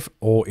its life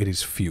or it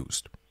is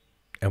fused.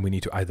 And we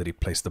need to either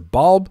replace the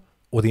bulb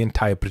or the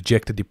entire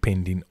projector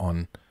depending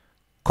on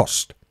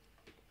cost.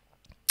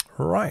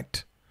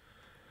 Right.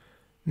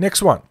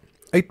 Next one,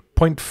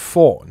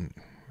 8.4.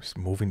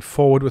 Moving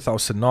forward with our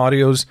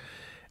scenarios.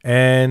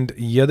 And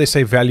here they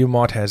say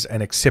ValueMart has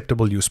an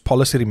acceptable use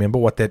policy. Remember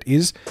what that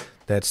is?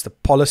 That's the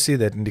policy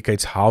that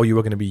indicates how you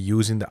are going to be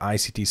using the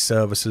ICT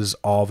services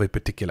of a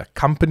particular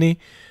company,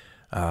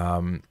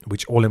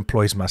 which all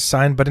employees must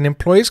sign. But an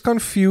employee is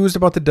confused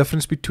about the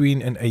difference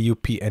between an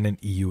AUP and an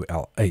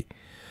EULA.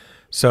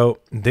 So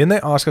then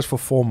they ask us for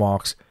 4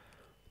 marks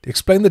to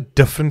explain the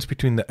difference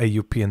between the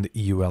AUP and the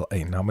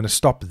EULA. Now I'm going to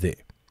stop there.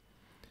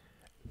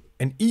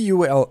 An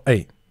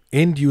EULA,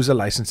 End User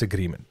License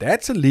Agreement,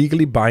 that's a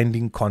legally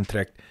binding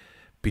contract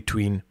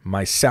between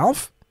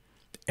myself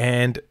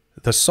and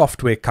the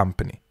software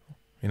company,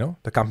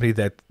 the company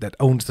that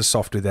owns the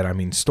software that I'm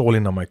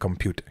installing on my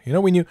computer.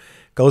 When you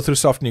go through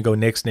software and you go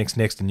next, next,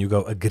 next, and you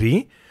go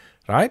agree,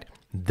 right?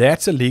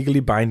 That's a legally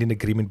binding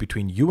agreement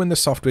between you and the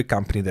software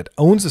company that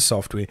owns the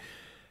software,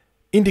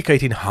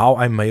 indicating how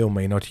I may or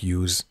may not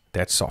use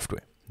that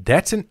software.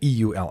 That's an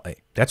EULA.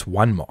 That's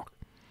 1 mark.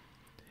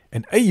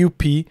 An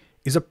AUP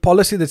is a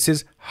policy that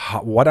says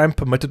what I'm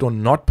permitted or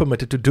not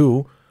permitted to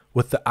do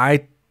with the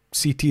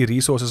ICT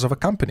resources of a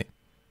company.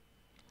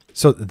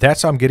 So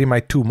that's how I'm getting my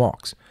 2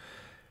 marks.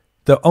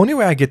 The only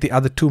way I get the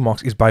other 2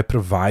 marks is by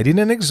providing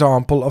an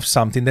example of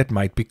something that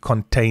might be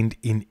contained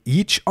in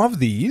each of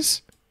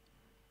these,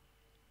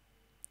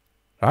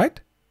 right?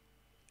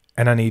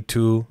 And I need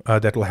to,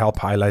 that will help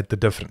highlight the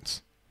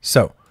difference.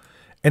 So,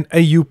 an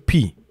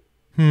AUP.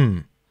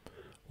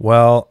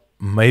 Well,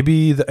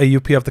 maybe the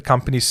AUP of the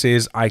company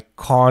says I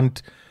can't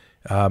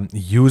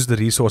use the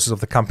resources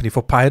of the company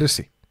for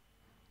piracy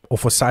or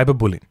for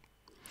cyberbullying.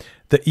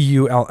 The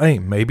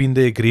EULA, maybe in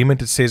the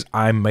agreement it says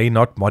I may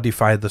not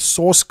modify the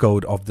source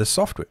code of the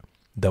software.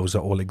 Those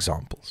are all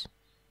examples.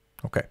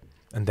 Okay,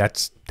 and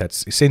that's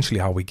essentially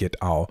how we get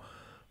our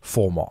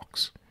 4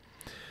 marks.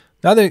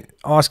 Now they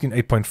ask in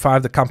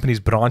 8.5, the company's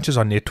branches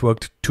are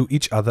networked to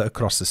each other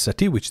across the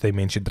city, which they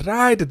mentioned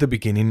right at the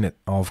beginning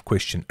of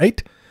question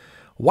 8.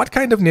 What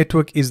kind of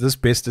network is this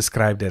best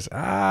described as?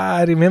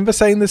 I remember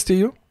saying this to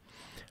you.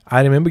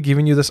 I remember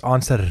giving you this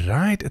answer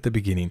right at the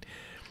beginning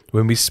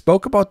when we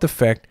spoke about the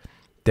fact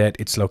that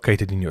it's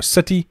located in your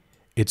city.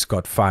 It's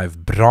got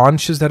 5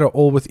 branches that are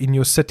all within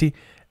your city.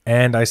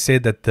 And I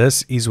said that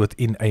this is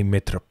within a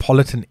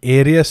metropolitan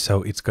area.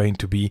 So it's going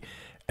to be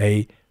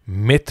a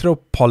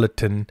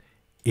metropolitan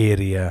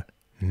area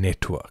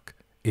network.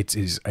 It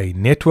is a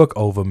network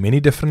over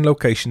many different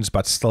locations,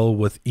 but still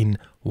within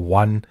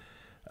one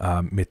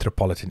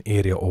metropolitan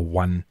area or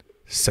one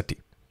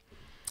city.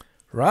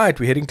 Right,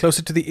 we're heading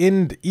closer to the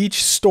end.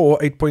 Each store,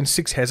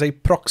 8.6, has a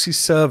proxy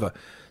server.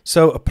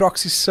 So a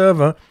proxy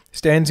server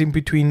stands in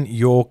between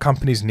your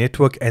company's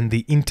network and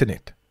the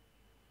internet.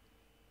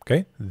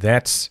 Okay,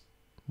 that's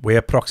where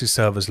a proxy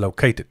server is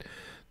located.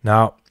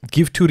 Now,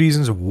 give 2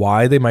 reasons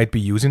why they might be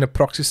using a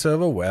proxy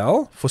server.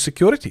 Well, for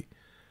security.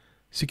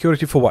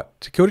 Security for what?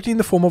 Security in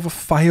the form of a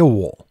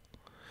firewall.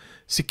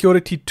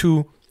 Security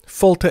to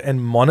filter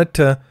and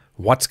monitor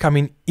what's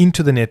coming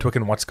into the network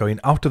and what's going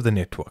out of the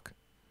network.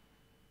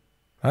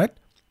 Right?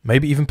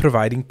 Maybe even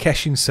providing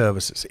caching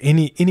services.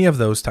 Any of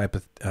those type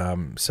of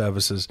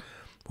services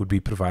would be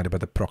provided by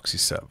the proxy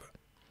server.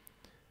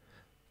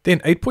 Then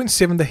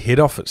 8.7, the head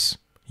office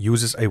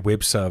uses a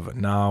web server.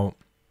 Now,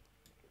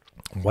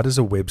 what does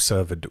a web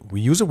server do?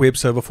 We use a web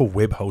server for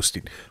web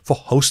hosting, for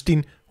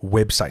hosting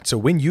websites. So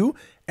when you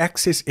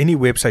access any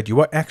website, you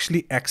are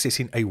actually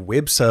accessing a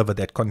web server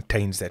that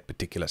contains that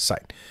particular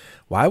site.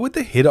 Why would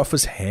the head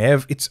office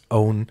have its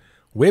own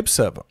web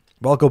server?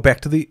 Well, go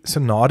back to the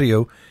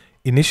scenario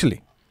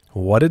initially.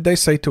 What did they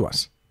say to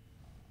us?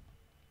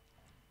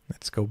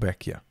 Let's go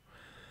back here.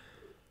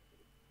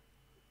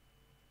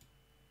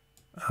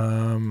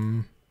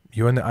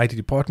 You're in the IT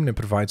department and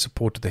provide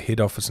support to the head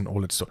office and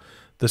all its stores.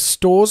 The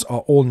stores are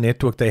all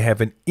networked. They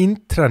have an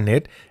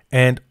intranet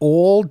and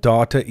all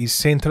data is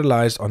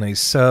centralized on a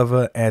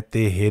server at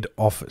their head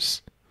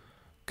office.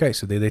 Okay,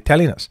 so they're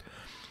telling us.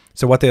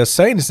 So what they are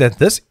saying is that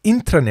this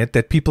intranet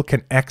that people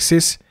can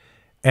access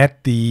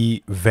at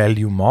the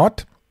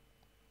ValueMart,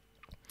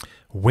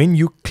 when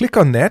you click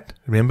on that,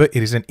 remember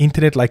it is an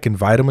internet-like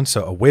environment,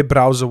 so a web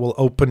browser will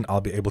open.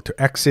 I'll be able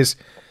to access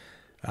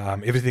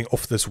everything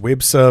off this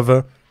web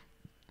server.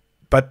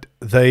 But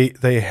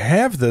they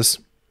have this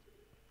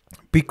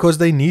because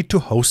they need to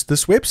host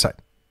this website.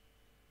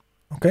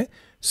 Okay,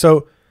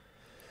 so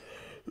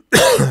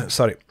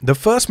Sorry. The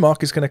first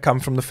mark is going to come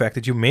from the fact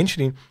that you're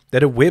mentioning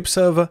that a web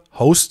server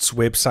hosts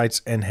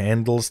websites and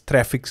handles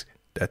traffic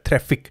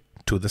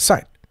to the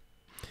site.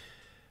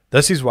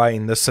 This is why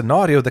in this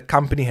scenario, the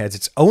company has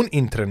its own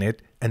intranet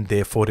and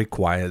therefore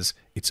requires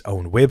its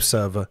own web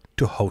server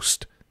to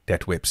host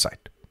that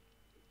website.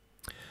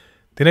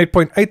 Then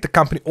 8.8, the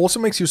company also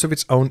makes use of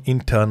its own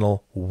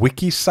internal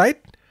wiki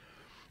site.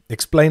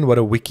 Explain what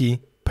a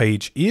wiki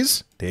page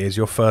is. There's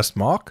your first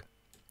mark.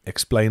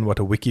 Explain what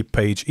a wiki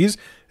page is.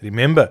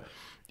 Remember,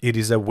 it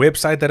is a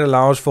website that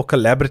allows for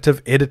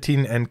collaborative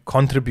editing and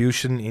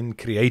contribution in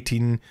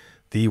creating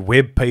the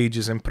web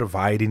pages and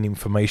providing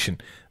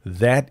information.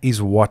 That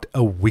is what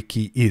a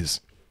wiki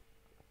is.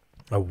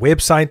 A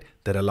website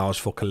that allows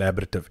for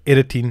collaborative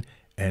editing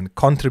and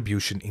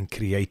contribution in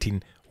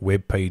creating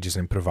web pages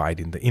and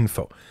providing the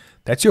info.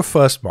 That's your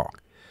first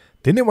mark.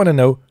 Then they want to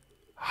know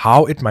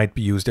how it might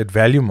be used at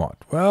ValueMart.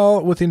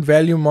 Well, within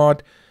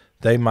ValueMart,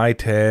 they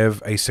might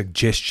have a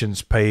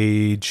suggestions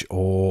page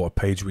or a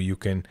page where you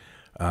can,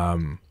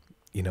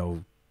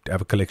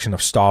 have a collection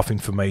of staff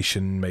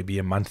information, maybe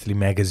a monthly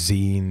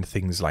magazine,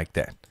 things like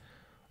that.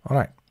 All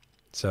right.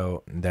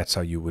 So that's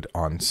how you would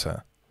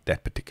answer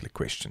that particular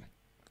question.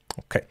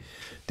 Okay.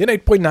 Then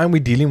 8.9, we're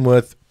dealing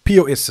with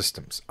POS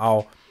systems.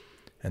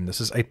 And this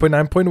is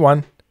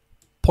 8.9.1,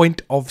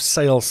 point of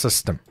sale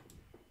system.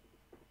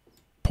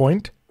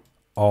 Point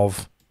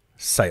of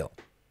sale.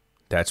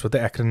 That's what the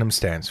acronym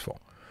stands for.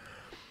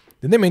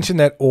 Then they mention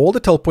that all the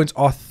till points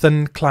are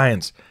thin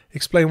clients.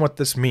 Explain what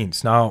this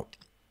means. Now,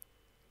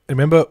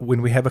 remember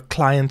when we have a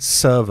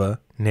client-server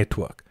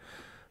network,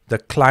 the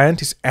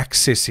client is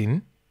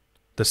accessing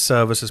the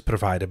services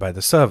provided by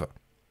the server.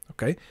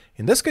 Okay.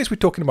 In this case, we're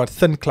talking about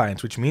thin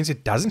clients, which means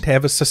it doesn't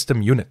have a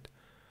system unit.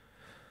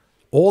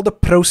 All the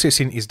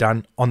processing is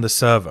done on the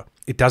server.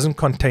 It doesn't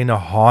contain a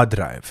hard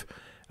drive.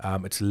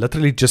 It's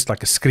literally just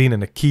like a screen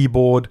and a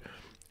keyboard,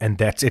 and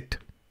that's it.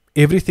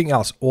 Everything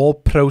else, all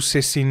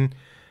processing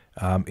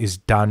is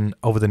done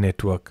over the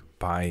network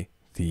by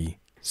the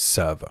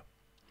server.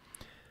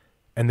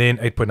 And then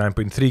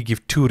 8.9.3,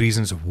 give 2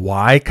 reasons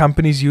why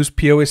companies use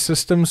POS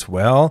systems.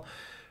 Well,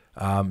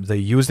 they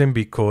use them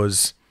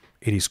because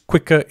it is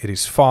quicker, it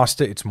is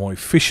faster, it's more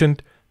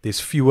efficient. There's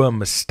fewer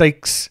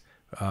mistakes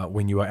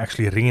when you are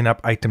actually ringing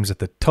up items at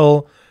the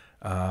till.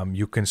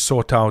 You can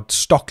sort out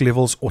stock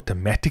levels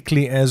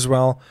automatically as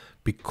well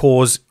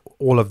because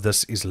all of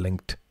this is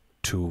linked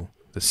to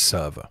the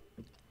server.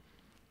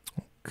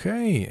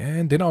 Okay,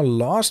 and then our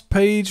last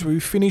page,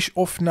 we finish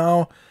off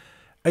now,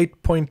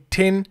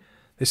 8.10.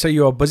 They say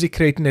you are busy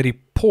creating a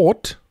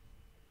report.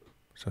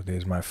 So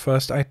there's my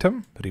first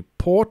item,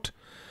 report,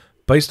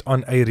 based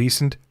on a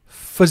recent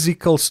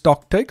physical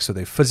stock take. So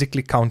they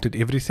physically counted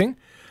everything.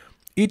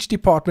 Each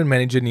department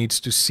manager needs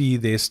to see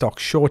their stock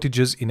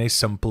shortages in a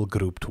simple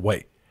grouped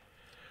way.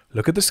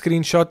 Look at the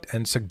screenshot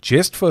and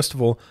suggest, first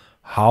of all,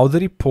 how the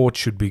report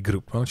should be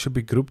grouped. Well, it should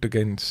be grouped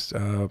against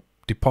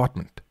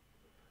department.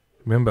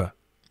 Remember,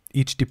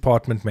 each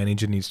department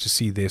manager needs to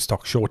see their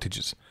stock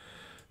shortages.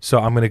 So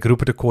I'm going to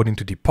group it according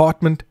to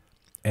department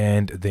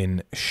and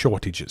then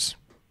shortages.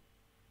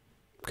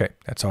 Okay,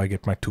 that's how I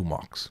get my 2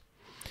 marks.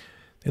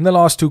 In the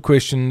last 2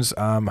 questions,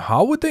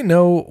 how would they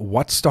know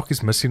what stock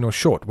is missing or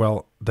short?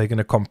 Well, they're going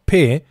to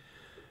compare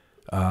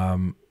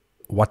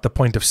what the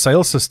point of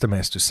sale system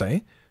has to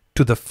say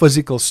to the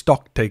physical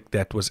stock take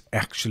that was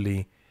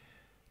actually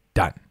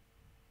done.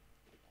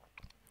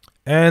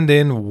 And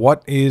then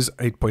what is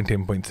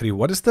 8.10.3?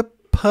 What is the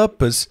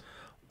purpose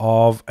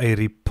of a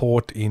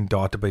report in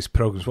database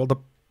programs? Well,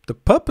 the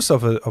purpose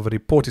of a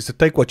report is to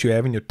take what you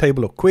have in your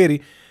table or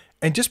query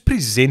and just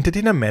present it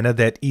in a manner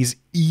that is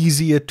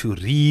easier to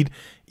read,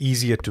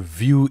 easier to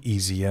view,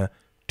 easier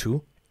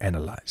to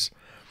analyze.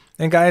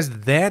 And guys,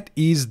 that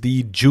is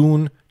the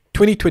June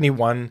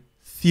 2021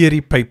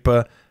 theory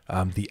paper,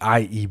 the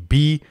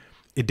IEB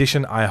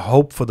edition. I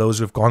hope for those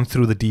who have gone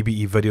through the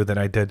DBE video that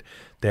I did,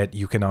 that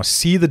you can now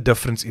see the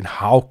difference in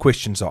how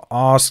questions are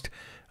asked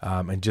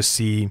and just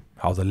see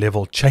how the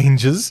level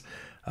changes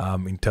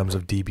in terms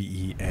of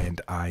DBE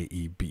and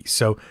IEB.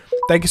 So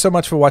thank you so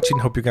much for watching.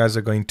 Hope you guys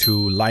are going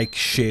to like,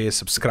 share,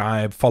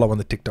 subscribe, follow on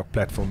the TikTok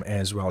platform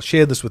as well.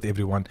 Share this with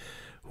everyone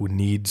who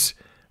needs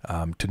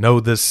to know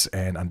this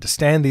and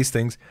understand these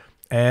things.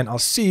 And I'll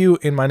see you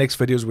in my next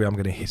videos where I'm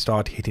going to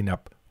start hitting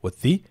up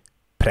with the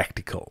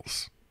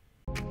practicals.